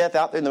starve to death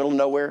out there in the middle of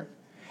nowhere?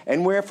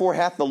 And wherefore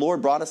hath the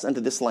Lord brought us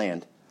unto this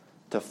land,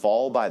 to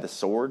fall by the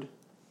sword,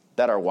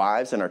 that our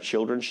wives and our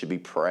children should be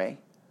prey?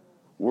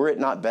 Were it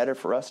not better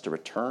for us to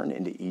return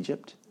into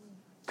Egypt?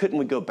 Couldn't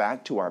we go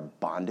back to our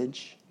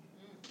bondage?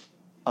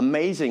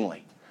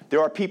 Amazingly,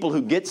 there are people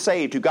who get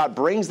saved, who God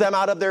brings them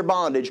out of their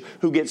bondage,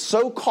 who get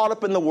so caught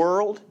up in the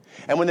world,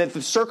 and when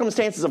the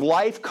circumstances of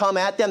life come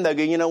at them, they'll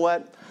go, you know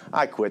what?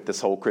 I quit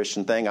this whole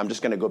Christian thing. I'm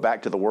just going to go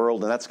back to the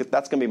world, and that's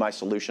going to be my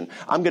solution.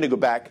 I'm going to go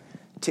back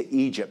to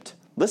Egypt.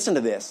 Listen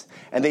to this.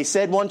 And they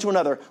said one to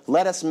another,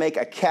 let us make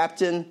a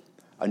captain,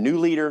 a new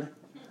leader,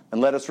 and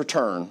let us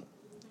return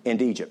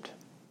into Egypt.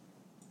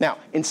 Now,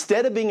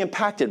 instead of being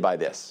impacted by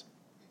this,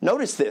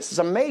 notice this. It's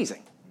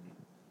amazing.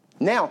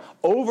 Now,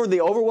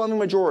 the overwhelming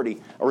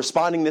majority are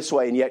responding this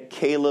way, and yet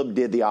Caleb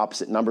did the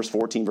opposite. Numbers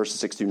 14, verses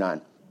 6 through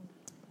 9.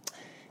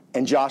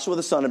 And Joshua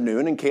the son of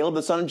Nun and Caleb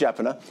the son of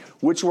Jephunneh,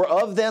 which were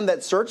of them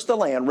that searched the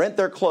land, rent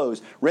their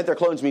clothes. Rent their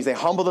clothes means they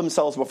humble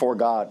themselves before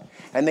God.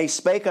 And they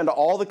spake unto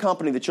all the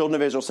company, the children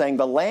of Israel, saying,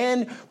 the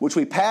land which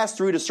we passed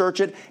through to search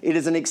it, it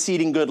is an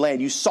exceeding good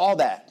land. You saw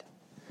that.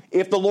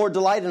 If the Lord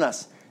delight in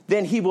us,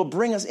 then he will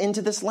bring us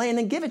into this land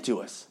and give it to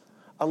us,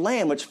 a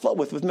land which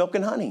floweth with milk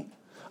and honey.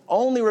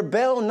 Only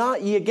rebel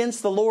not ye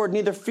against the Lord,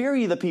 neither fear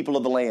ye the people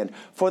of the land,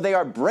 for they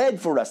are bread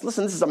for us.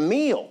 Listen, this is a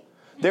meal.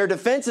 Their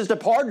defense is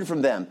departed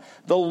from them.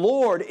 The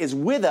Lord is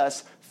with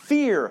us.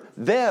 Fear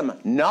them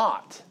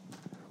not.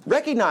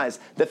 Recognize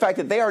the fact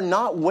that they are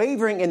not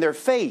wavering in their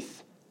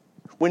faith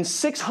when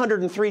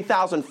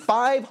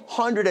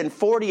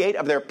 603,548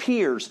 of their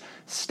peers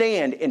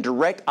stand in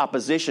direct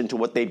opposition to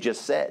what they've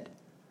just said.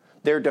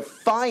 They're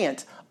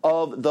defiant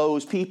of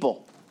those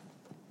people.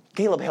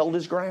 Caleb held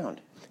his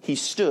ground. He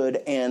stood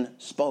and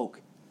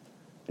spoke.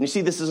 And you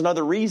see, this is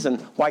another reason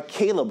why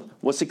Caleb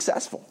was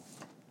successful.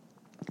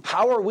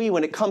 How are we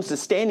when it comes to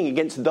standing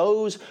against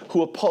those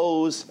who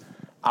oppose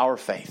our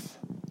faith?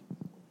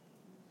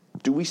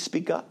 Do we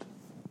speak up?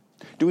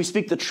 Do we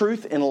speak the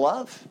truth in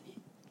love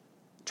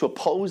to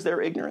oppose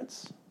their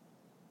ignorance?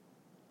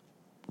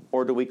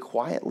 Or do we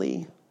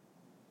quietly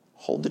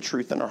hold the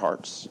truth in our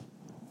hearts,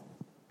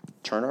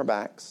 turn our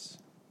backs,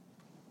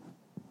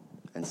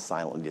 and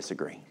silently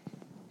disagree?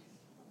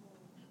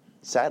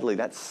 Sadly,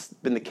 that's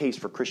been the case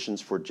for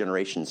Christians for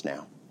generations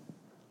now.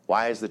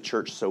 Why is the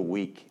church so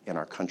weak in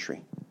our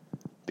country?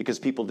 Because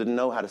people didn't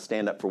know how to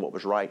stand up for what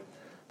was right.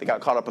 They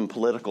got caught up in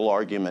political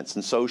arguments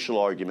and social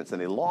arguments,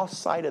 and they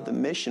lost sight of the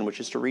mission,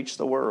 which is to reach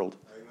the world.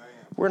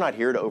 We're not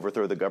here to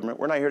overthrow the government.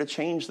 We're not here to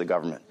change the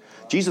government.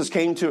 Jesus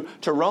came to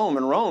Rome,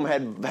 and Rome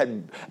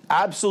had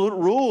absolute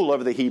rule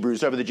over the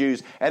Hebrews, over the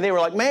Jews. And they were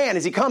like, man,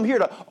 has he come here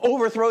to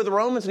overthrow the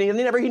Romans? And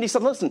he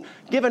said, listen,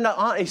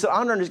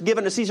 honor is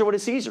given to Caesar what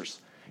is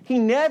Caesar's. He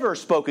never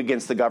spoke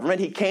against the government.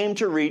 He came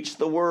to reach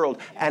the world.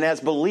 And as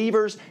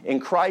believers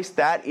in Christ,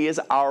 that is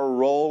our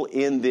role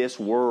in this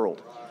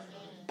world.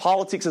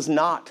 Politics is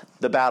not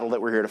the battle that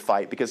we're here to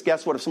fight. Because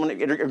guess what? If someone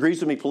agrees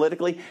with me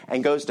politically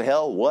and goes to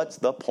hell, what's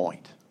the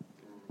point?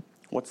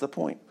 What's the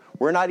point?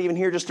 We're not even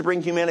here just to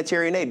bring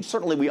humanitarian aid.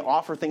 Certainly we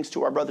offer things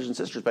to our brothers and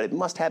sisters, but it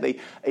must have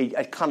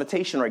a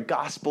connotation or a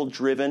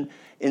gospel-driven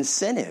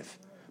incentive.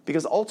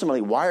 Because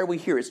ultimately, why are we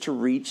here? It's to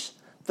reach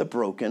the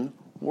broken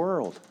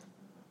world.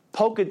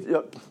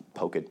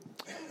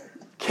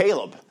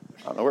 Caleb.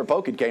 I don't know where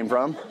Poked came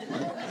from.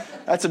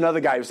 That's another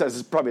guy who says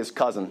it's probably his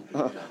cousin.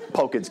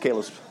 Poked's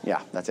Caleb's.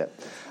 Yeah, that's it.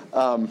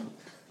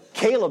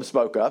 Caleb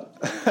spoke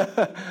up.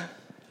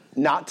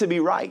 not to be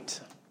right.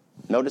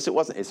 Notice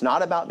it's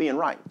not about being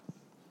right.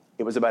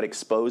 It was about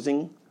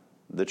exposing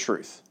the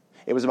truth.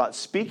 It was about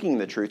speaking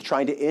the truth,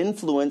 trying to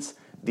influence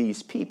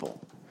these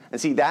people. And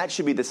see, that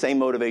should be the same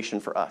motivation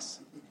for us.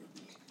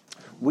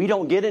 We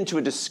don't get into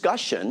a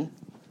discussion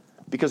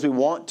because we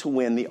want to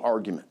win the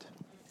argument.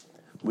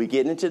 We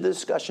get into the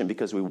discussion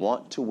because we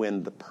want to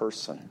win the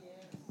person.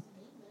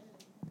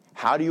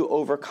 How do you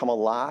overcome a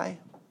lie?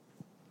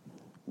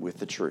 With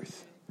the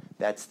truth.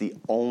 That's the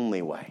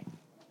only way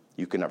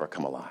you can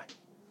overcome a lie.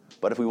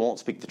 But if we won't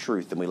speak the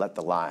truth, then we let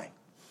the lie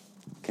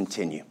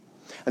continue.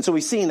 And so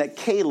we've seen that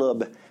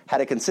Caleb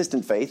had a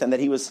consistent faith and that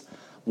he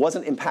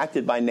wasn't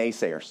impacted by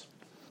naysayers.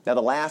 Now,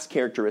 the last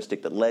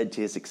characteristic that led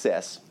to his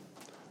success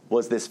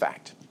was this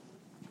fact.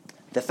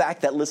 The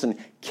fact that, listen,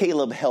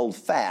 Caleb held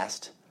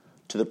fast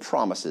to the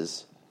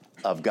promises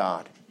of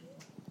God.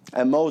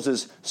 And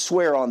Moses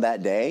sware on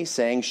that day,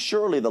 saying,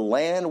 surely the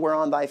land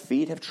whereon thy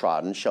feet have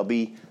trodden shall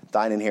be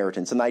thine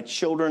inheritance, and thy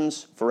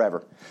children's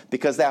forever,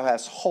 because thou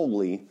hast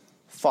wholly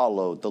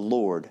followed the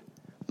Lord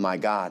my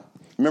God.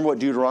 Remember what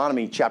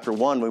Deuteronomy chapter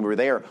 1, when we were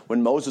there,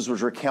 when Moses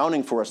was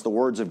recounting for us the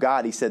words of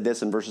God, he said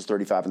this in verses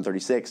 35 and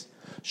 36.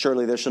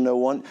 Surely there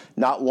shall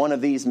not one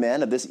of these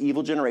men of this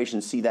evil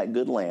generation see that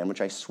good land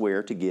which I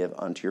swear to give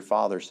unto your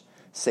fathers,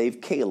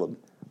 save Caleb,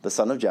 the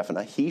son of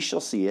Jephunneh. He shall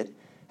see it,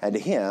 and to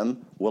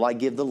him will I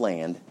give the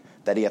land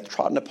that he hath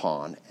trodden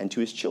upon, and to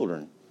his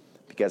children,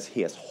 because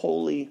he has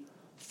wholly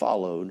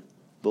followed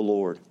the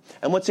Lord.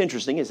 And what's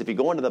interesting is if you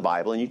go into the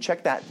Bible and you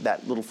check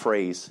that little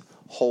phrase,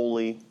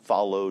 wholly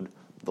followed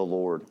the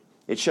Lord,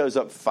 it shows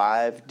up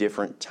 5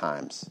 different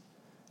times.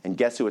 And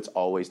guess who it's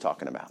always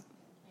talking about?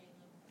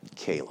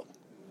 Caleb.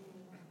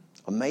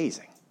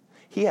 Amazing.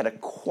 He had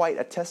quite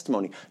a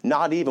testimony,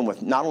 not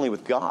only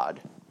with God,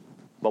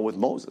 but with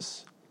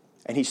Moses.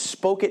 And he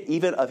spoke it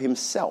even of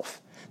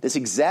himself. This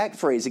exact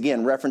phrase,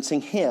 again,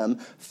 referencing him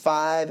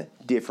 5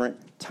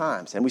 different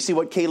times. And we see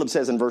what Caleb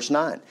says in verse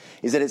 9,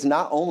 is that it's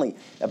not only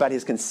about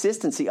his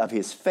consistency of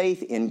his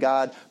faith in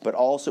God, but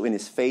also in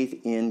his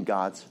faith in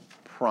God's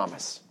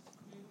promise.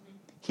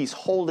 He's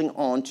holding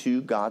on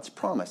to God's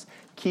promise.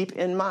 Keep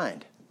in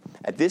mind,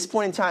 at this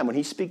point in time, when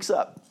he speaks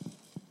up,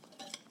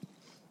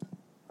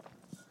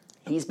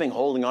 he's been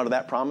holding on to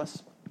that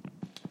promise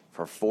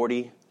for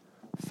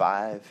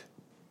 45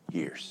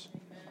 years.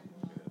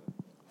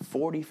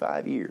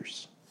 45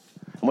 years.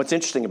 And what's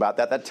interesting about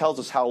that tells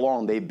us how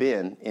long they've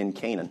been in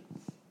Canaan.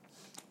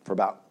 For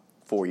about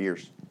 4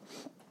 years.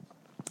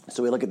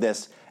 So we look at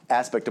this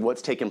aspect of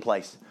what's taken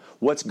place.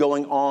 What's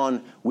going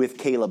on with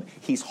Caleb?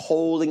 He's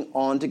holding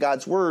on to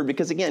God's word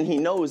because, again, he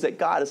knows that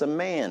God is a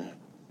man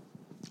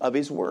of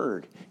his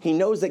word. He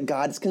knows that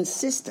God is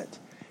consistent.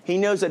 He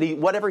knows that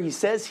whatever he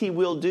says he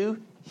will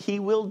do, he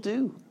will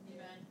do.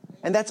 Amen.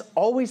 And that's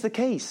always the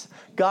case.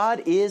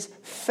 God is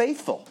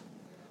faithful.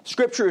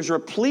 Scripture is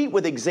replete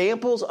with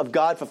examples of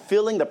God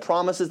fulfilling the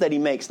promises that he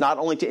makes, not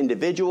only to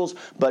individuals,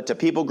 but to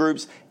people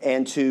groups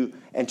and to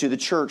the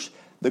church.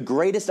 The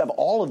greatest of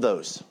all of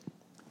those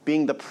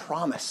being the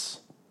promise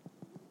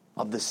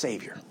of the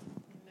Savior.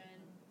 Amen.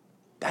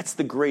 That's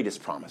the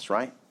greatest promise,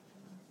 right?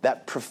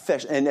 That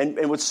profession.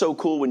 And what's so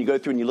cool when you go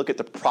through and you look at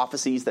the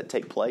prophecies that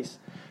take place,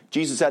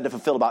 Jesus had to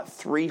fulfill about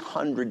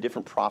 300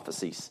 different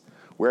prophecies.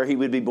 Where he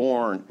would be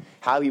born,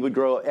 how he would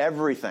grow,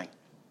 everything.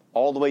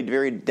 All the way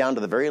down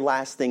to the very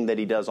last thing that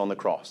he does on the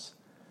cross.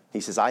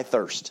 He says, I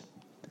thirst.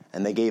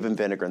 And they gave him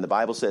vinegar. And the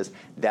Bible says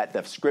that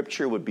the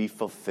scripture would be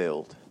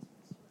fulfilled.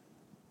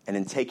 And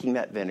in taking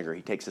that vinegar,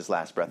 he takes his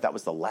last breath. That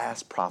was the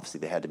last prophecy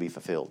that had to be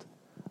fulfilled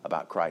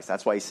about Christ.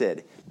 That's why he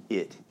said,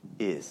 it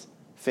is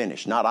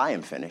finished. Not I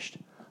am finished.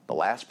 The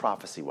last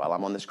prophecy while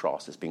I'm on this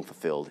cross is being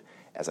fulfilled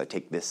as I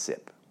take this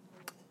sip.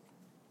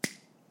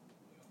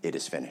 It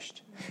is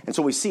finished. And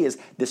so we see is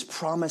this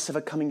promise of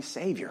a coming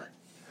Savior.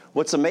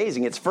 What's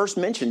amazing, it's first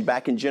mentioned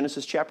back in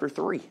Genesis chapter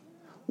 3.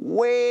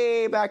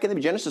 Way back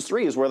in Genesis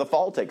 3 is where the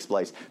fall takes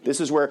place. This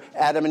is where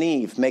Adam and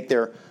Eve make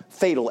their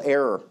fatal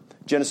error.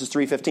 Genesis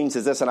 3:15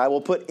 says this, and I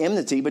will put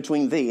enmity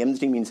between thee.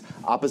 Enmity means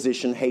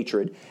opposition,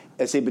 hatred.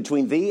 I say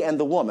between thee and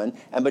the woman,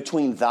 and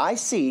between thy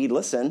seed,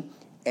 listen,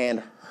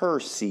 and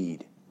her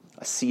seed,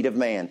 a seed of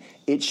man.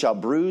 It shall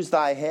bruise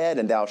thy head,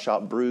 and thou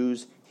shalt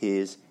bruise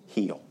his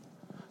heel.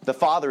 The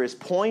Father is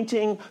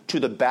pointing to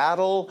the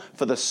battle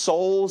for the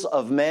souls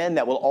of men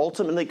that will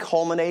ultimately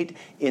culminate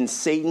in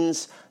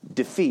Satan's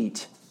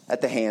defeat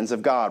at the hands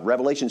of God.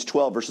 Revelations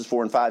 12, verses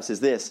 4 and 5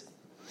 says this,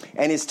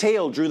 and his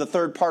tail drew the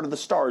third part of the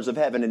stars of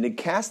heaven, and did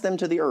cast them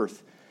to the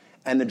earth.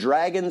 And the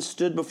dragon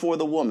stood before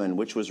the woman,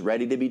 which was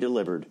ready to be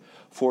delivered,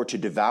 for to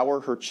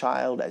devour her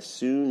child as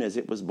soon as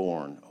it was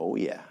born. Oh,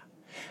 yeah.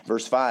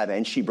 Verse 5,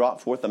 and she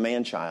brought forth a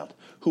man-child,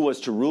 who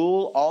was to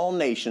rule all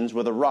nations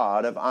with a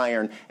rod of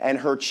iron. And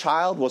her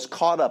child was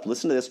caught up,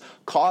 listen to this,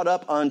 caught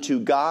up unto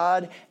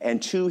God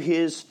and to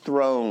his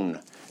throne,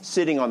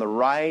 sitting on the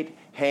right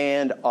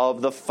hand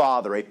of the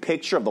Father. A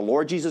picture of the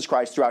Lord Jesus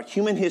Christ. Throughout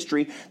human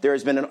history, there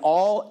has been an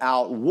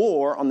all-out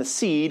war on the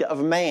seed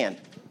of man,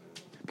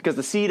 because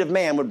the seed of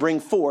man would bring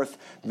forth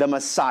the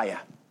Messiah.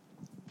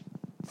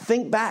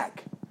 Think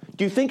back.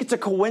 Do you think it's a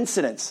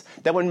coincidence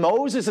that when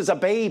Moses is a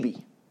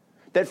baby,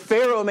 that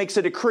Pharaoh makes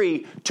a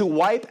decree to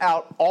wipe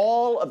out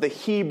all of the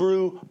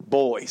Hebrew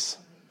boys,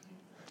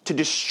 to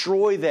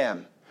destroy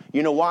them?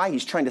 You know why?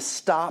 He's trying to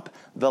stop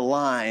the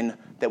line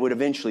that would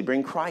eventually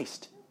bring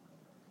Christ.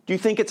 Do you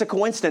think it's a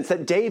coincidence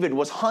that David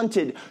was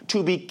hunted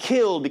to be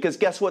killed because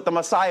guess what? The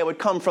Messiah would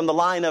come from the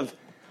line of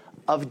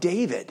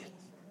David.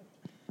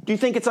 Do you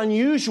think it's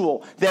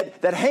unusual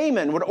that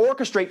Haman would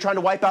orchestrate trying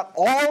to wipe out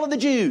all of the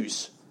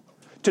Jews,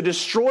 to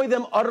destroy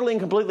them utterly and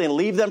completely and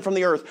leave them from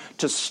the earth,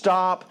 to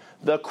stop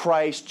the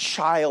Christ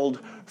child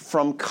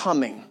from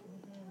coming?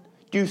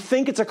 Do you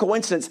think it's a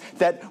coincidence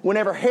that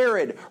whenever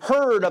Herod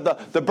heard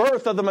of the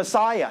birth of the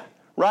Messiah,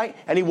 right,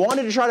 and he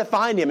wanted to try to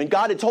find him, and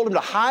God had told him to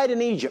hide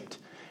in Egypt,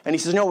 and he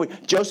says, no,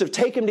 Joseph,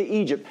 take him to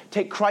Egypt,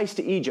 take Christ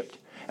to Egypt.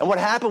 And what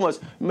happened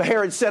was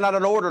Herod sent out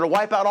an order to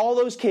wipe out all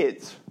those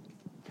kids,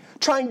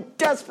 trying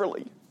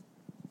desperately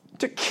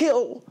to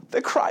kill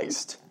the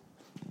Christ.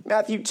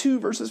 Matthew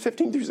 2, verses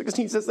 15 through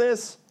 16 says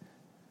this,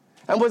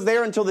 and was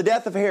there until the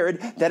death of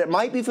Herod, that it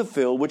might be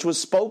fulfilled, which was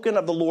spoken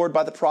of the Lord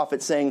by the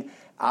prophet, saying,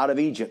 out of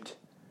Egypt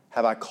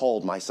have I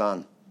called my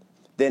son.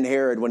 Then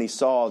Herod, when he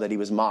saw that he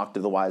was mocked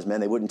of the wise men,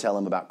 they wouldn't tell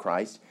him about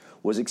Christ,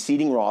 was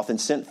exceeding wroth, and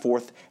sent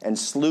forth and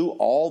slew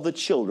all the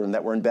children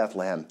that were in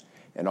Bethlehem,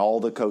 and all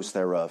the coasts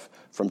thereof,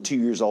 from 2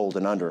 years old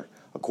and under,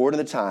 according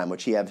to the time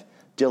which he had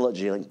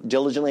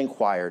diligently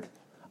inquired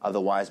of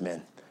the wise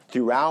men.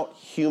 Throughout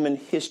human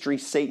history,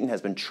 Satan has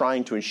been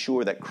trying to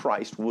ensure that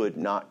Christ would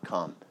not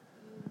come.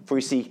 For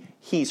you see,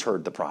 he's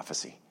heard the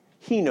prophecy.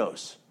 He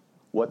knows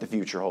what the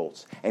future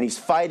holds. And he's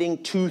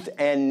fighting tooth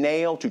and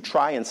nail to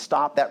try and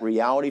stop that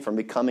reality from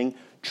becoming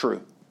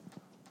true.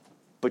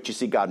 But you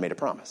see, God made a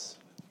promise.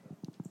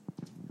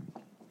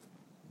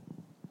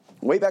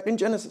 Way back in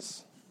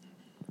Genesis.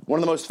 One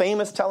of the most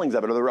famous tellings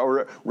of it,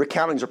 or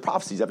recountings or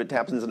prophecies of it,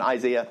 happens in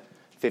Isaiah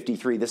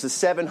 53. This is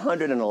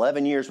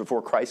 711 years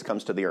before Christ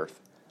comes to the earth.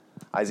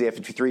 Isaiah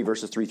 53,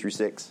 verses 3 through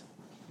 6.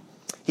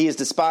 He is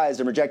despised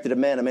and rejected of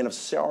men, a man of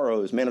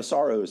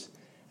sorrows,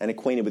 and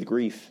acquainted with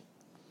grief.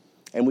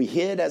 And we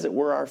hid, as it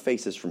were, our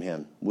faces from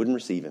him, wouldn't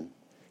receive him.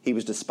 He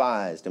was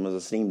despised and was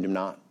esteemed him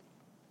not.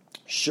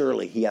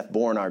 Surely he hath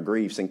borne our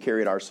griefs and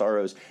carried our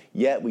sorrows,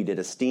 yet we did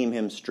esteem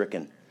him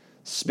stricken,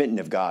 smitten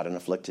of God, and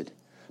afflicted.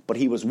 But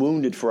he was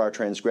wounded for our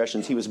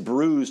transgressions. He was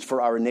bruised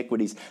for our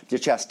iniquities. The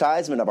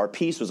chastisement of our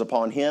peace was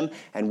upon him,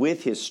 and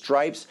with his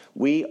stripes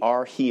we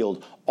are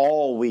healed.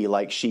 All we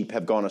like sheep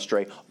have gone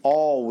astray.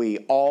 All we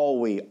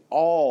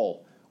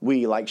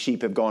like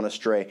sheep have gone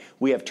astray.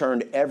 We have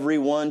turned every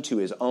one to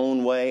his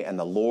own way, and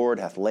the Lord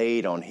hath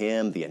laid on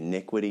him the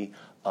iniquity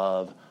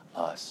of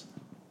us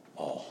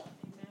all.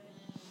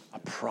 A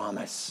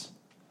promise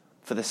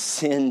for the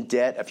sin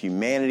debt of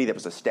humanity that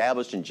was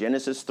established in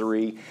Genesis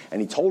 3.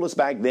 And he told us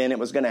back then it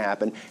was going to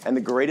happen. And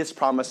the greatest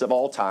promise of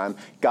all time,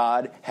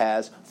 God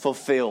has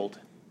fulfilled.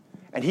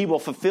 And he will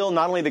fulfill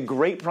not only the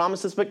great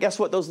promises, but guess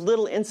what? Those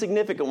little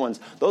insignificant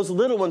ones. Those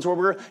little ones where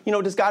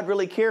we're, does God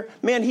really care?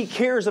 Man, he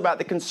cares about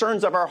the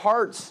concerns of our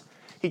hearts.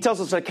 He tells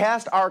us to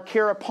cast our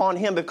care upon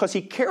him because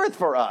he careth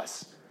for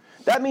us.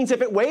 That means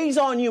if it weighs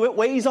on you, it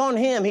weighs on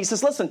him. He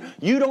says, listen,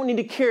 you don't need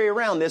to carry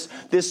around this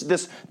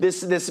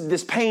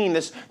pain,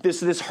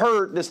 this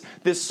hurt,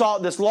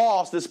 this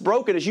loss, this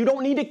brokenness. You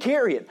don't need to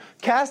carry it.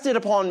 Cast it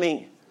upon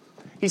me.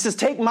 He says,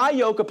 take my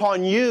yoke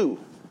upon you,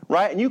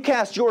 right? And you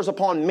cast yours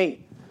upon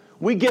me.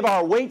 We give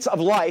our weights of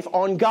life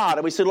on God.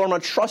 And we say, Lord, I'm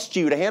going to trust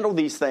you to handle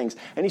these things.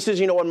 And he says,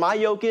 you know what my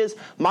yoke is?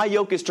 My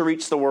yoke is to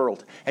reach the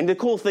world. And the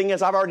cool thing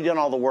is I've already done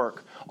all the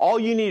work. All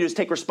you need is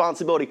take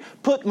responsibility.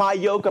 Put my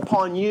yoke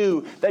upon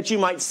you that you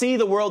might see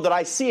the world that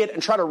I see it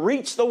and try to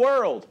reach the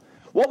world.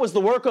 What was the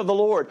work of the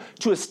Lord?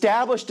 To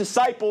establish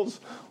disciples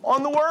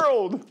on the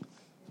world.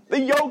 The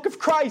yoke of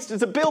Christ is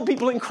to build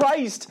people in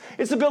Christ.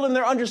 It's to build in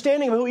their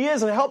understanding of who he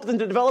is and help them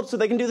to develop so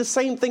they can do the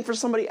same thing for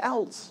somebody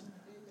else.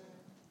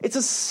 It's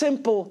a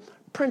simple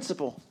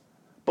principle.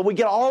 But we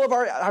get all of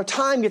our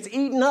time gets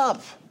eaten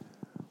up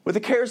with the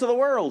cares of the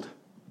world.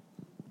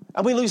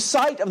 And we lose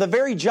sight of the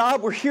very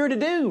job we're here to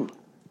do.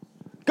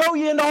 Go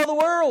ye into all the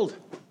world.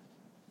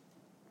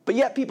 But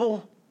yet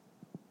people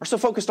are so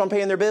focused on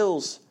paying their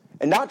bills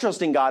and not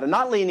trusting God and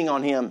not leaning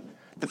on him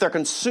that they're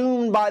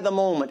consumed by the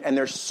moment and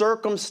their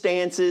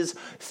circumstances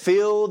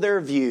fill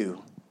their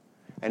view.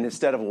 And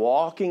instead of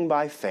walking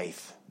by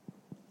faith,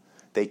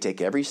 they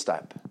take every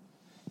step,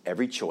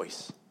 every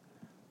choice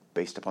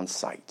based upon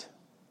sight.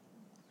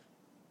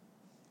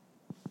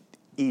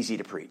 Easy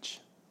to preach.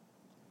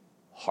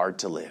 Hard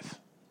to live.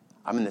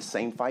 I'm in the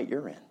same fight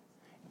you're in.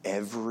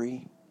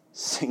 Every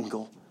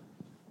single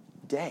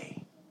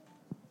day.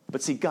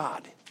 But see,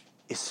 God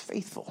is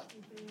faithful.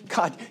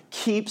 God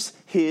keeps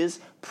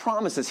his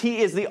promises. He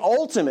is the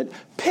ultimate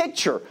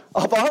picture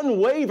of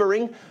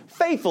unwavering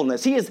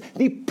faithfulness. He is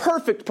the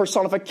perfect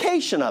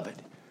personification of it.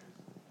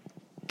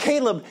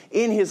 Caleb,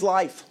 in his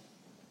life,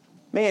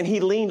 man, he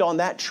leaned on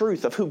that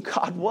truth of who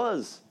God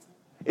was.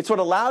 It's what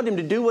allowed him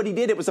to do what he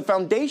did. It was the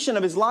foundation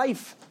of his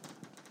life.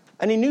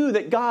 And he knew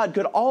that God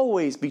could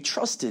always be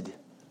trusted.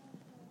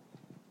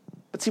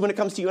 But But see, when it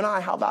comes to you and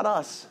I, how about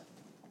us?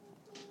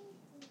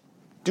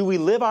 Do we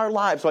live our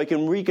lives so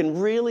we can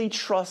really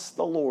trust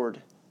the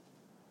Lord?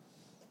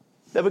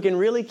 That we can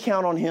really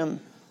count on Him?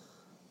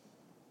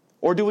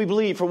 Or do we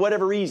believe, for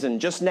whatever reason,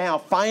 just now,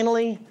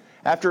 finally,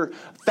 after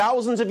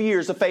thousands of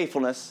years of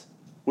faithfulness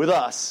with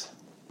us,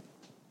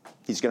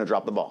 He's going to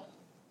drop the ball?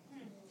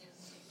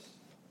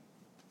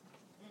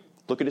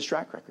 Look at His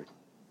track record.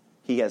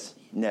 He has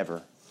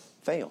never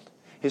failed.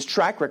 His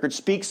track record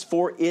speaks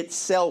for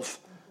itself.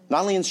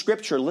 Not only in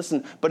Scripture,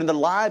 listen, but in the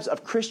lives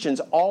of Christians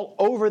all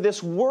over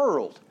this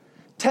world.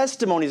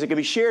 Testimonies that can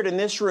be shared in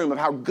this room of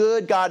how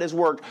good God has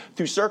worked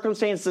through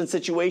circumstances and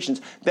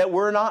situations that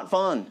were not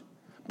fun.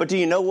 But do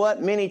you know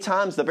what? Many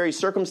times the very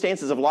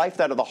circumstances of life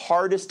that are the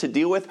hardest to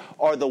deal with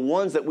are the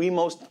ones that we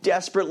most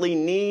desperately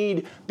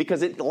need,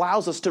 because it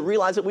allows us to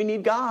realize that we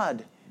need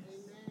God.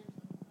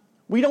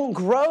 We don't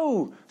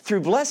grow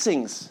through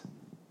blessings.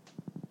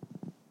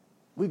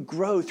 We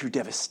grow through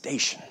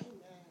devastation.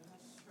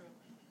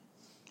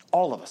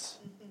 All of us.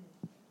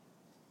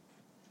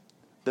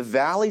 The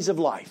valleys of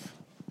life,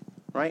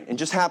 right? And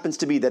just happens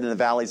to be that in the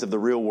valleys of the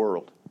real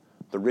world,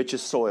 the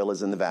richest soil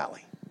is in the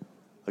valley.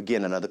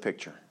 Again, another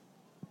picture.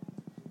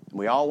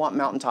 We all want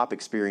mountaintop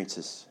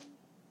experiences,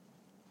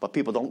 but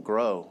people don't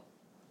grow.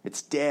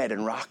 It's dead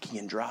and rocky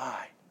and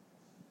dry.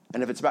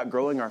 And if it's about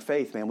growing our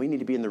faith, man, we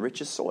need to be in the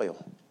richest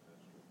soil.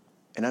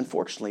 And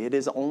unfortunately, it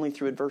is only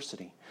through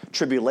adversity.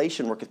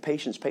 Tribulation worketh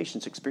patience,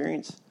 patience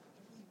experience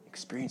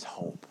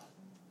hope.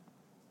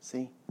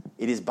 See?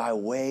 It is by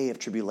way of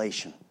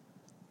tribulation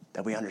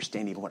that we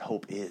understand even what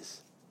hope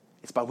is.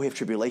 It's by way of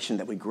tribulation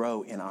that we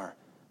grow in our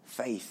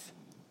faith.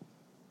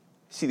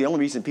 See, the only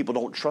reason people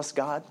don't trust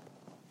God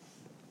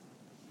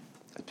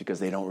is because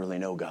they don't really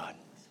know God.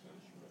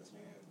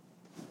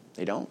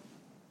 They don't.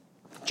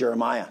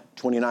 Jeremiah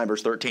 29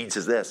 verse 13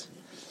 says this.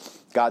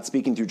 God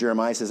speaking through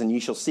Jeremiah says, "And ye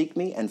shall seek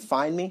me and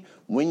find me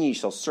when ye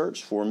shall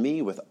search for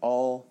me with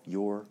all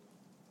your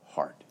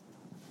heart."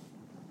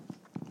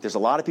 There's a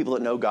lot of people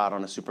that know God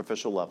on a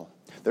superficial level.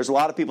 There's a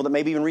lot of people that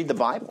maybe even read the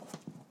Bible.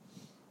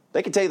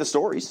 They can tell you the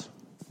stories.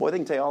 Boy, they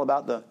can tell you all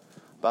about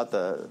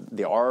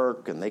the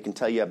ark, and they can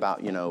tell you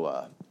about,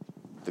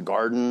 the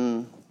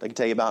garden. They can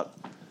tell you about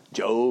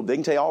Job. They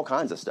can tell you all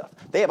kinds of stuff.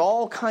 They have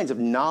all kinds of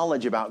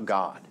knowledge about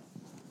God.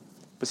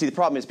 But see, the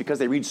problem is because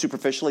they read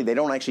superficially, they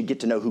don't actually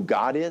get to know who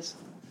God is,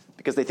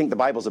 because they think the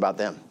Bible's about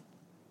them.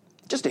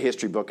 Just a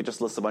history book. It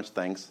just lists a bunch of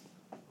things.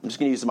 I'm just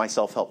going to use my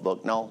self-help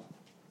book. No.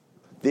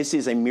 This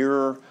is a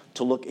mirror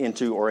to look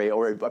into, or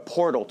a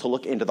portal to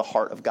look into the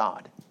heart of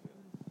God.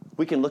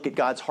 We can look at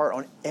God's heart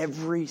on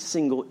every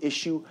single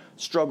issue,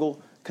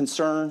 struggle,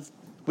 concern.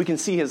 We can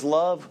see His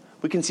love.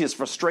 We can see His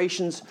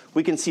frustrations.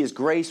 We can see His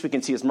grace. We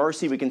can see His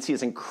mercy. We can see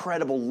His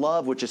incredible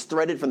love, which is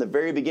threaded from the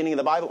very beginning of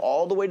the Bible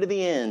all the way to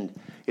the end,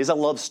 is a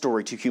love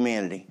story to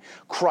humanity.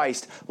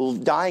 Christ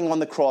dying on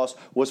the cross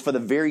was for the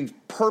very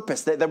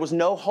purpose that there was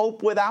no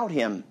hope without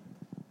Him.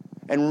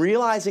 And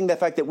realizing the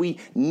fact that we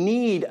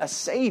need a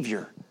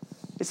Savior.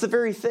 It's the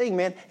very thing,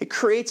 man. It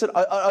creates an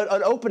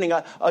opening,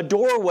 a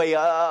doorway,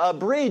 a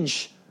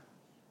bridge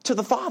to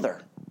the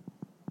Father.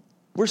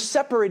 We're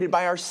separated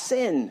by our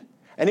sin.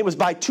 And it was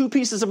by two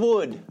pieces of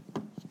wood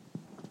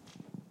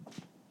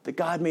that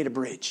God made a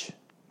bridge.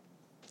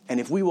 And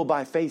if we will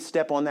by faith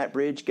step on that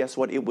bridge, guess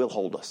what? It will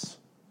hold us.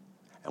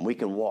 And we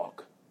can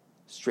walk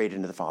straight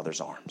into the Father's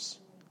arms.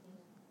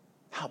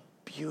 How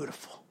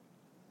beautiful.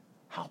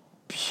 How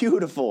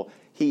beautiful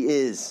He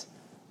is.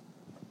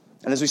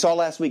 And as we saw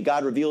last week,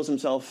 God reveals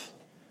Himself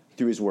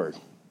through His Word.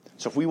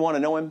 So if we want to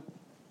know Him,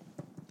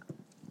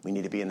 we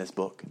need to be in this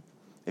book.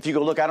 If you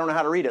go, look, I don't know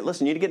how to read it.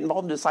 Listen, you need to get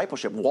involved in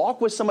discipleship.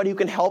 Walk with somebody who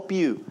can help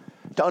you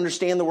to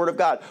understand the Word of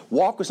God.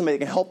 Walk with somebody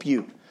that can help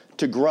you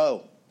to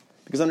grow.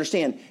 Because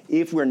understand,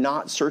 if we're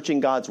not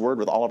searching God's Word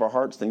with all of our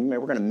hearts, then we're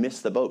going to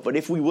miss the boat. But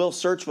if we will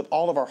search with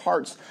all of our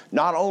hearts,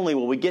 not only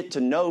will we get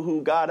to know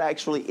who God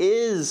actually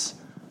is,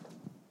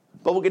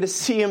 but we'll get to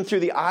see Him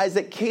through the eyes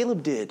that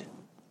Caleb did.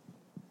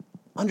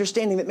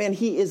 Understanding that, man,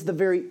 he is the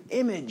very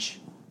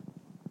image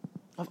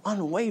of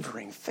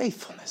unwavering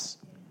faithfulness.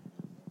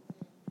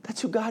 That's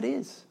who God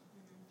is.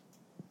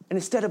 And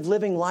instead of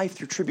living life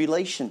through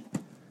tribulation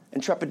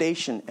and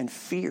trepidation and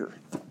fear,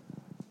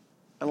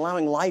 and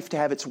allowing life to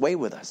have its way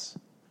with us,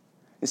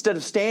 instead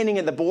of standing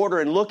at the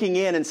border and looking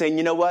in and saying,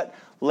 you know what,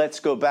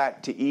 let's go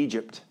back to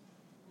Egypt,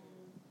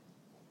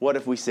 what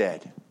if we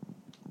said,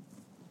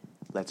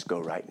 let's go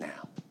right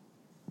now?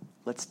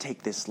 Let's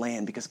take this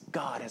land, because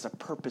God has a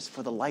purpose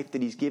for the life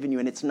that He's given you.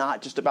 And it's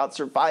not just about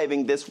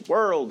surviving this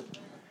world.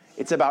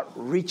 It's about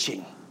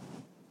reaching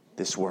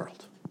this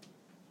world.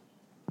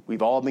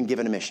 We've all been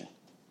given a mission.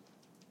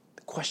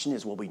 The question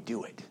is, will we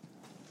do it?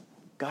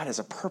 God has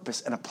a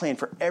purpose and a plan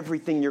for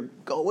everything you're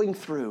going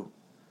through.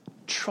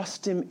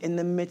 Trust Him in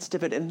the midst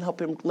of it and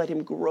let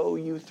Him grow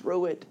you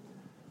through it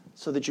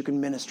so that you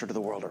can minister to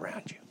the world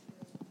around you.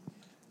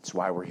 That's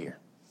why we're here.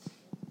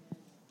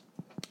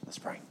 Let's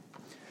pray.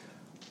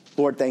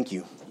 Lord, thank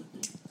You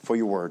for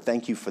your word.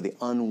 Thank you for the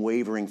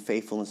unwavering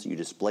faithfulness that you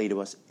display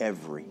to us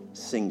every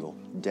single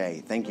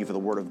day. Thank you for the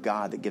word of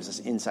God that gives us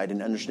insight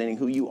into understanding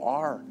who you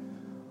are.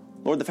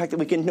 Lord, the fact that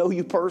we can know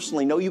you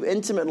personally, know you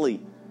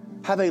intimately,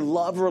 have a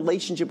love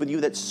relationship with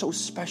you that's so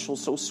special,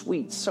 so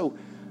sweet, so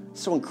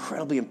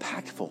incredibly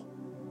impactful.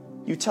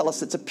 You tell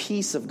us it's a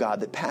peace of God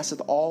that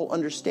passeth all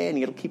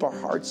understanding. It'll keep our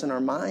hearts and our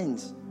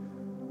minds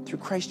through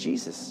Christ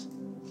Jesus.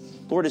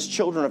 Lord, as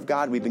children of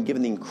God, we've been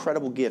given the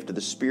incredible gift of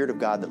the Spirit of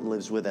God that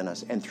lives within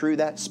us. And through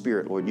that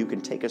Spirit, Lord, you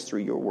can take us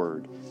through your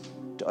word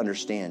to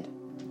understand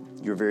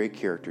your very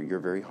character, your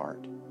very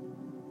heart.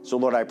 So,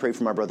 Lord, I pray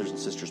for my brothers and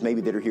sisters,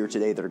 maybe that are here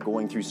today that are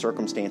going through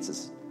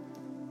circumstances,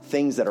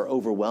 things that are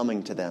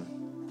overwhelming to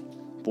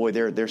them. Boy,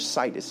 their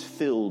sight is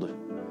filled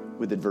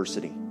with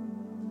adversity.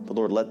 But,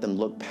 Lord, let them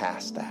look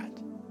past that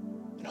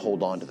and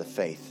hold on to the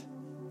faith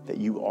that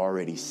you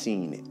already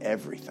seen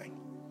everything.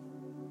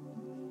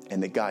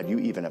 And that, God, you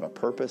even have a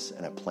purpose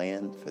and a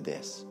plan for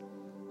this.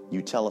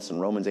 You tell us in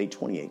Romans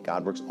 8:28,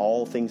 God works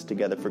all things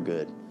together for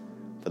good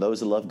for those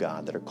that love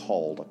God, that are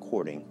called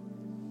according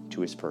to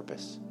his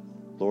purpose.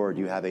 Lord,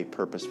 you have a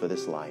purpose for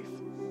this life.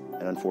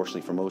 And unfortunately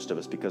for most of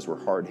us, because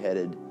we're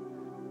hard-headed,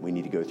 we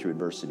need to go through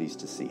adversities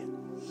to see it.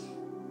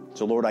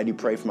 So, Lord, I do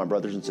pray for my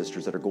brothers and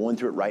sisters that are going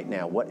through it right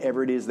now.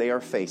 Whatever it is they are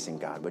facing,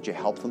 God, would you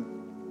help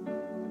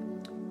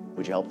them?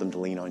 Would you help them to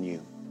lean on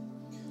you?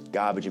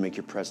 God, would you make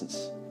your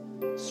presence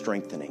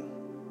strengthening,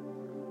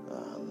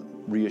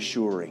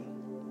 reassuring,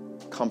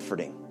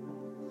 comforting,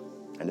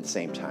 and at the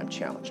same time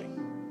challenging.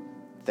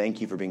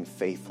 Thank you for being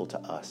faithful to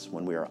us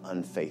when we are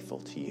unfaithful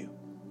to you.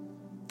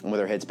 And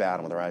with our heads bowed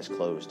and with our eyes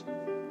closed,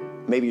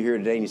 maybe you're here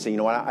today and you say, you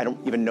know what, I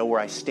don't even know where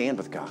I stand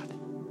with God.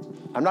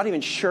 I'm not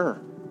even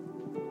sure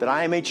that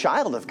I am a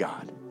child of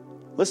God.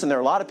 Listen, there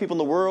are a lot of people in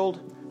the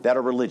world that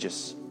are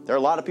religious. There are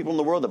a lot of people in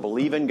the world that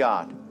believe in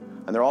God.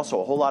 And there are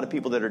also a whole lot of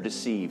people that are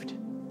deceived,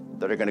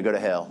 that are going to go to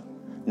hell.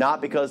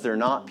 Not because they're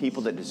not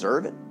people that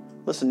deserve it.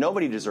 Listen,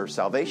 nobody deserves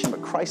salvation,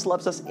 but Christ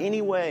loves us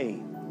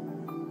anyway.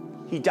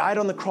 He died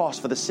on the cross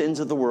for the sins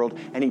of the world,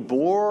 and he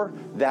bore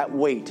that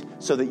weight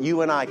so that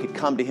you and I could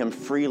come to him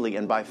freely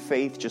and by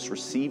faith just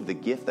receive the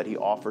gift that he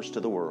offers to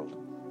the world.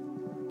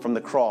 From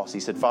the cross, he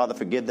said, Father,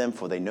 forgive them,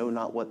 for they know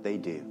not what they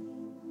do.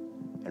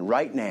 And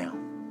right now,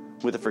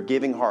 with a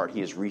forgiving heart,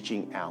 he is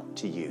reaching out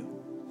to you.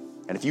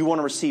 And if you want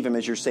to receive him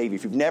as your Savior,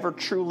 if you've never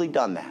truly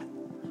done that,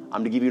 I'm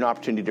going to give you an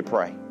opportunity to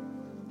pray.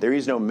 There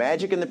is no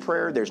magic in the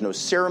prayer. There's no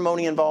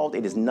ceremony involved.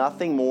 It is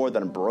nothing more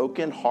than a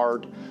broken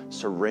heart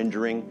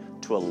surrendering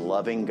to a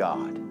loving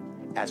God.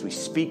 As we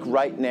speak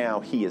right now,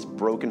 he is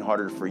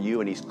brokenhearted for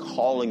you, and he's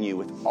calling you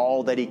with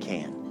all that he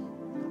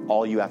can.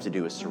 All you have to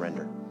do is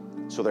surrender.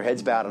 So their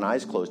heads bowed and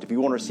eyes closed. If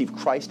you want to receive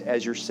Christ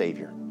as your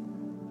Savior,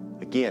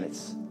 again,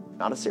 it's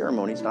not a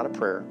ceremony. It's not a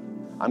prayer.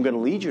 I'm going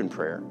to lead you in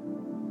prayer,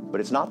 but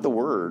it's not the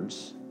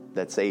words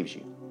that saves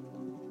you.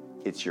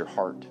 It's your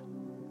heart,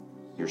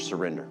 your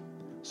surrender.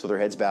 So their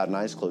heads bowed and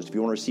eyes closed. If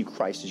you want to receive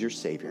Christ as your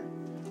Savior,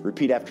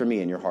 repeat after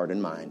me in your heart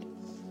and mind.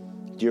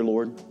 Dear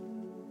Lord,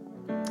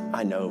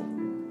 I know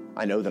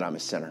that I'm a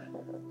sinner.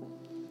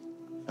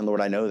 And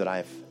Lord, I know that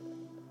I've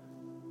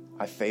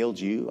failed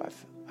you.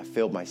 I've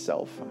failed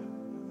myself.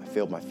 I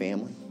failed my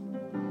family.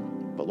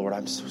 But Lord,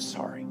 I'm so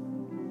sorry.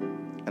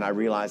 And I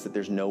realize that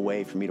there's no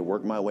way for me to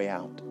work my way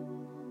out.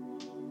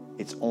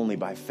 It's only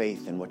by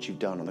faith in what you've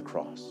done on the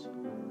cross.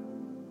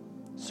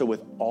 So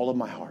with all of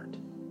my heart,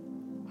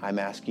 I'm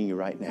asking you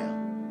right now,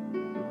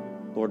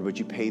 Lord, would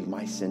you pay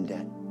my sin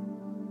debt?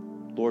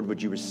 Lord,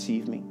 would you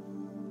receive me?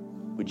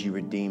 Would you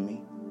redeem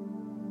me?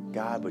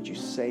 God, would you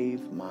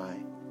save my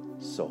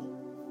soul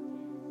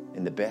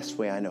in the best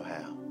way I know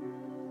how?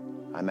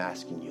 I'm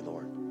asking you,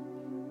 Lord,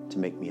 to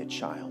make me a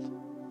child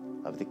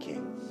of the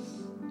King.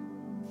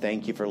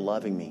 Thank you for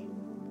loving me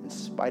in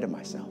spite of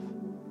myself.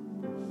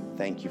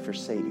 Thank you for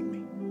saving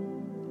me.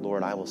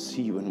 Lord, I will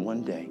see you in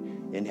one day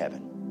in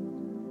heaven.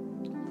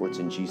 For it's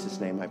in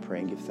Jesus' name I pray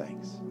and give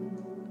thanks.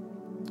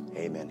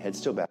 Amen. Head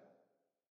still back.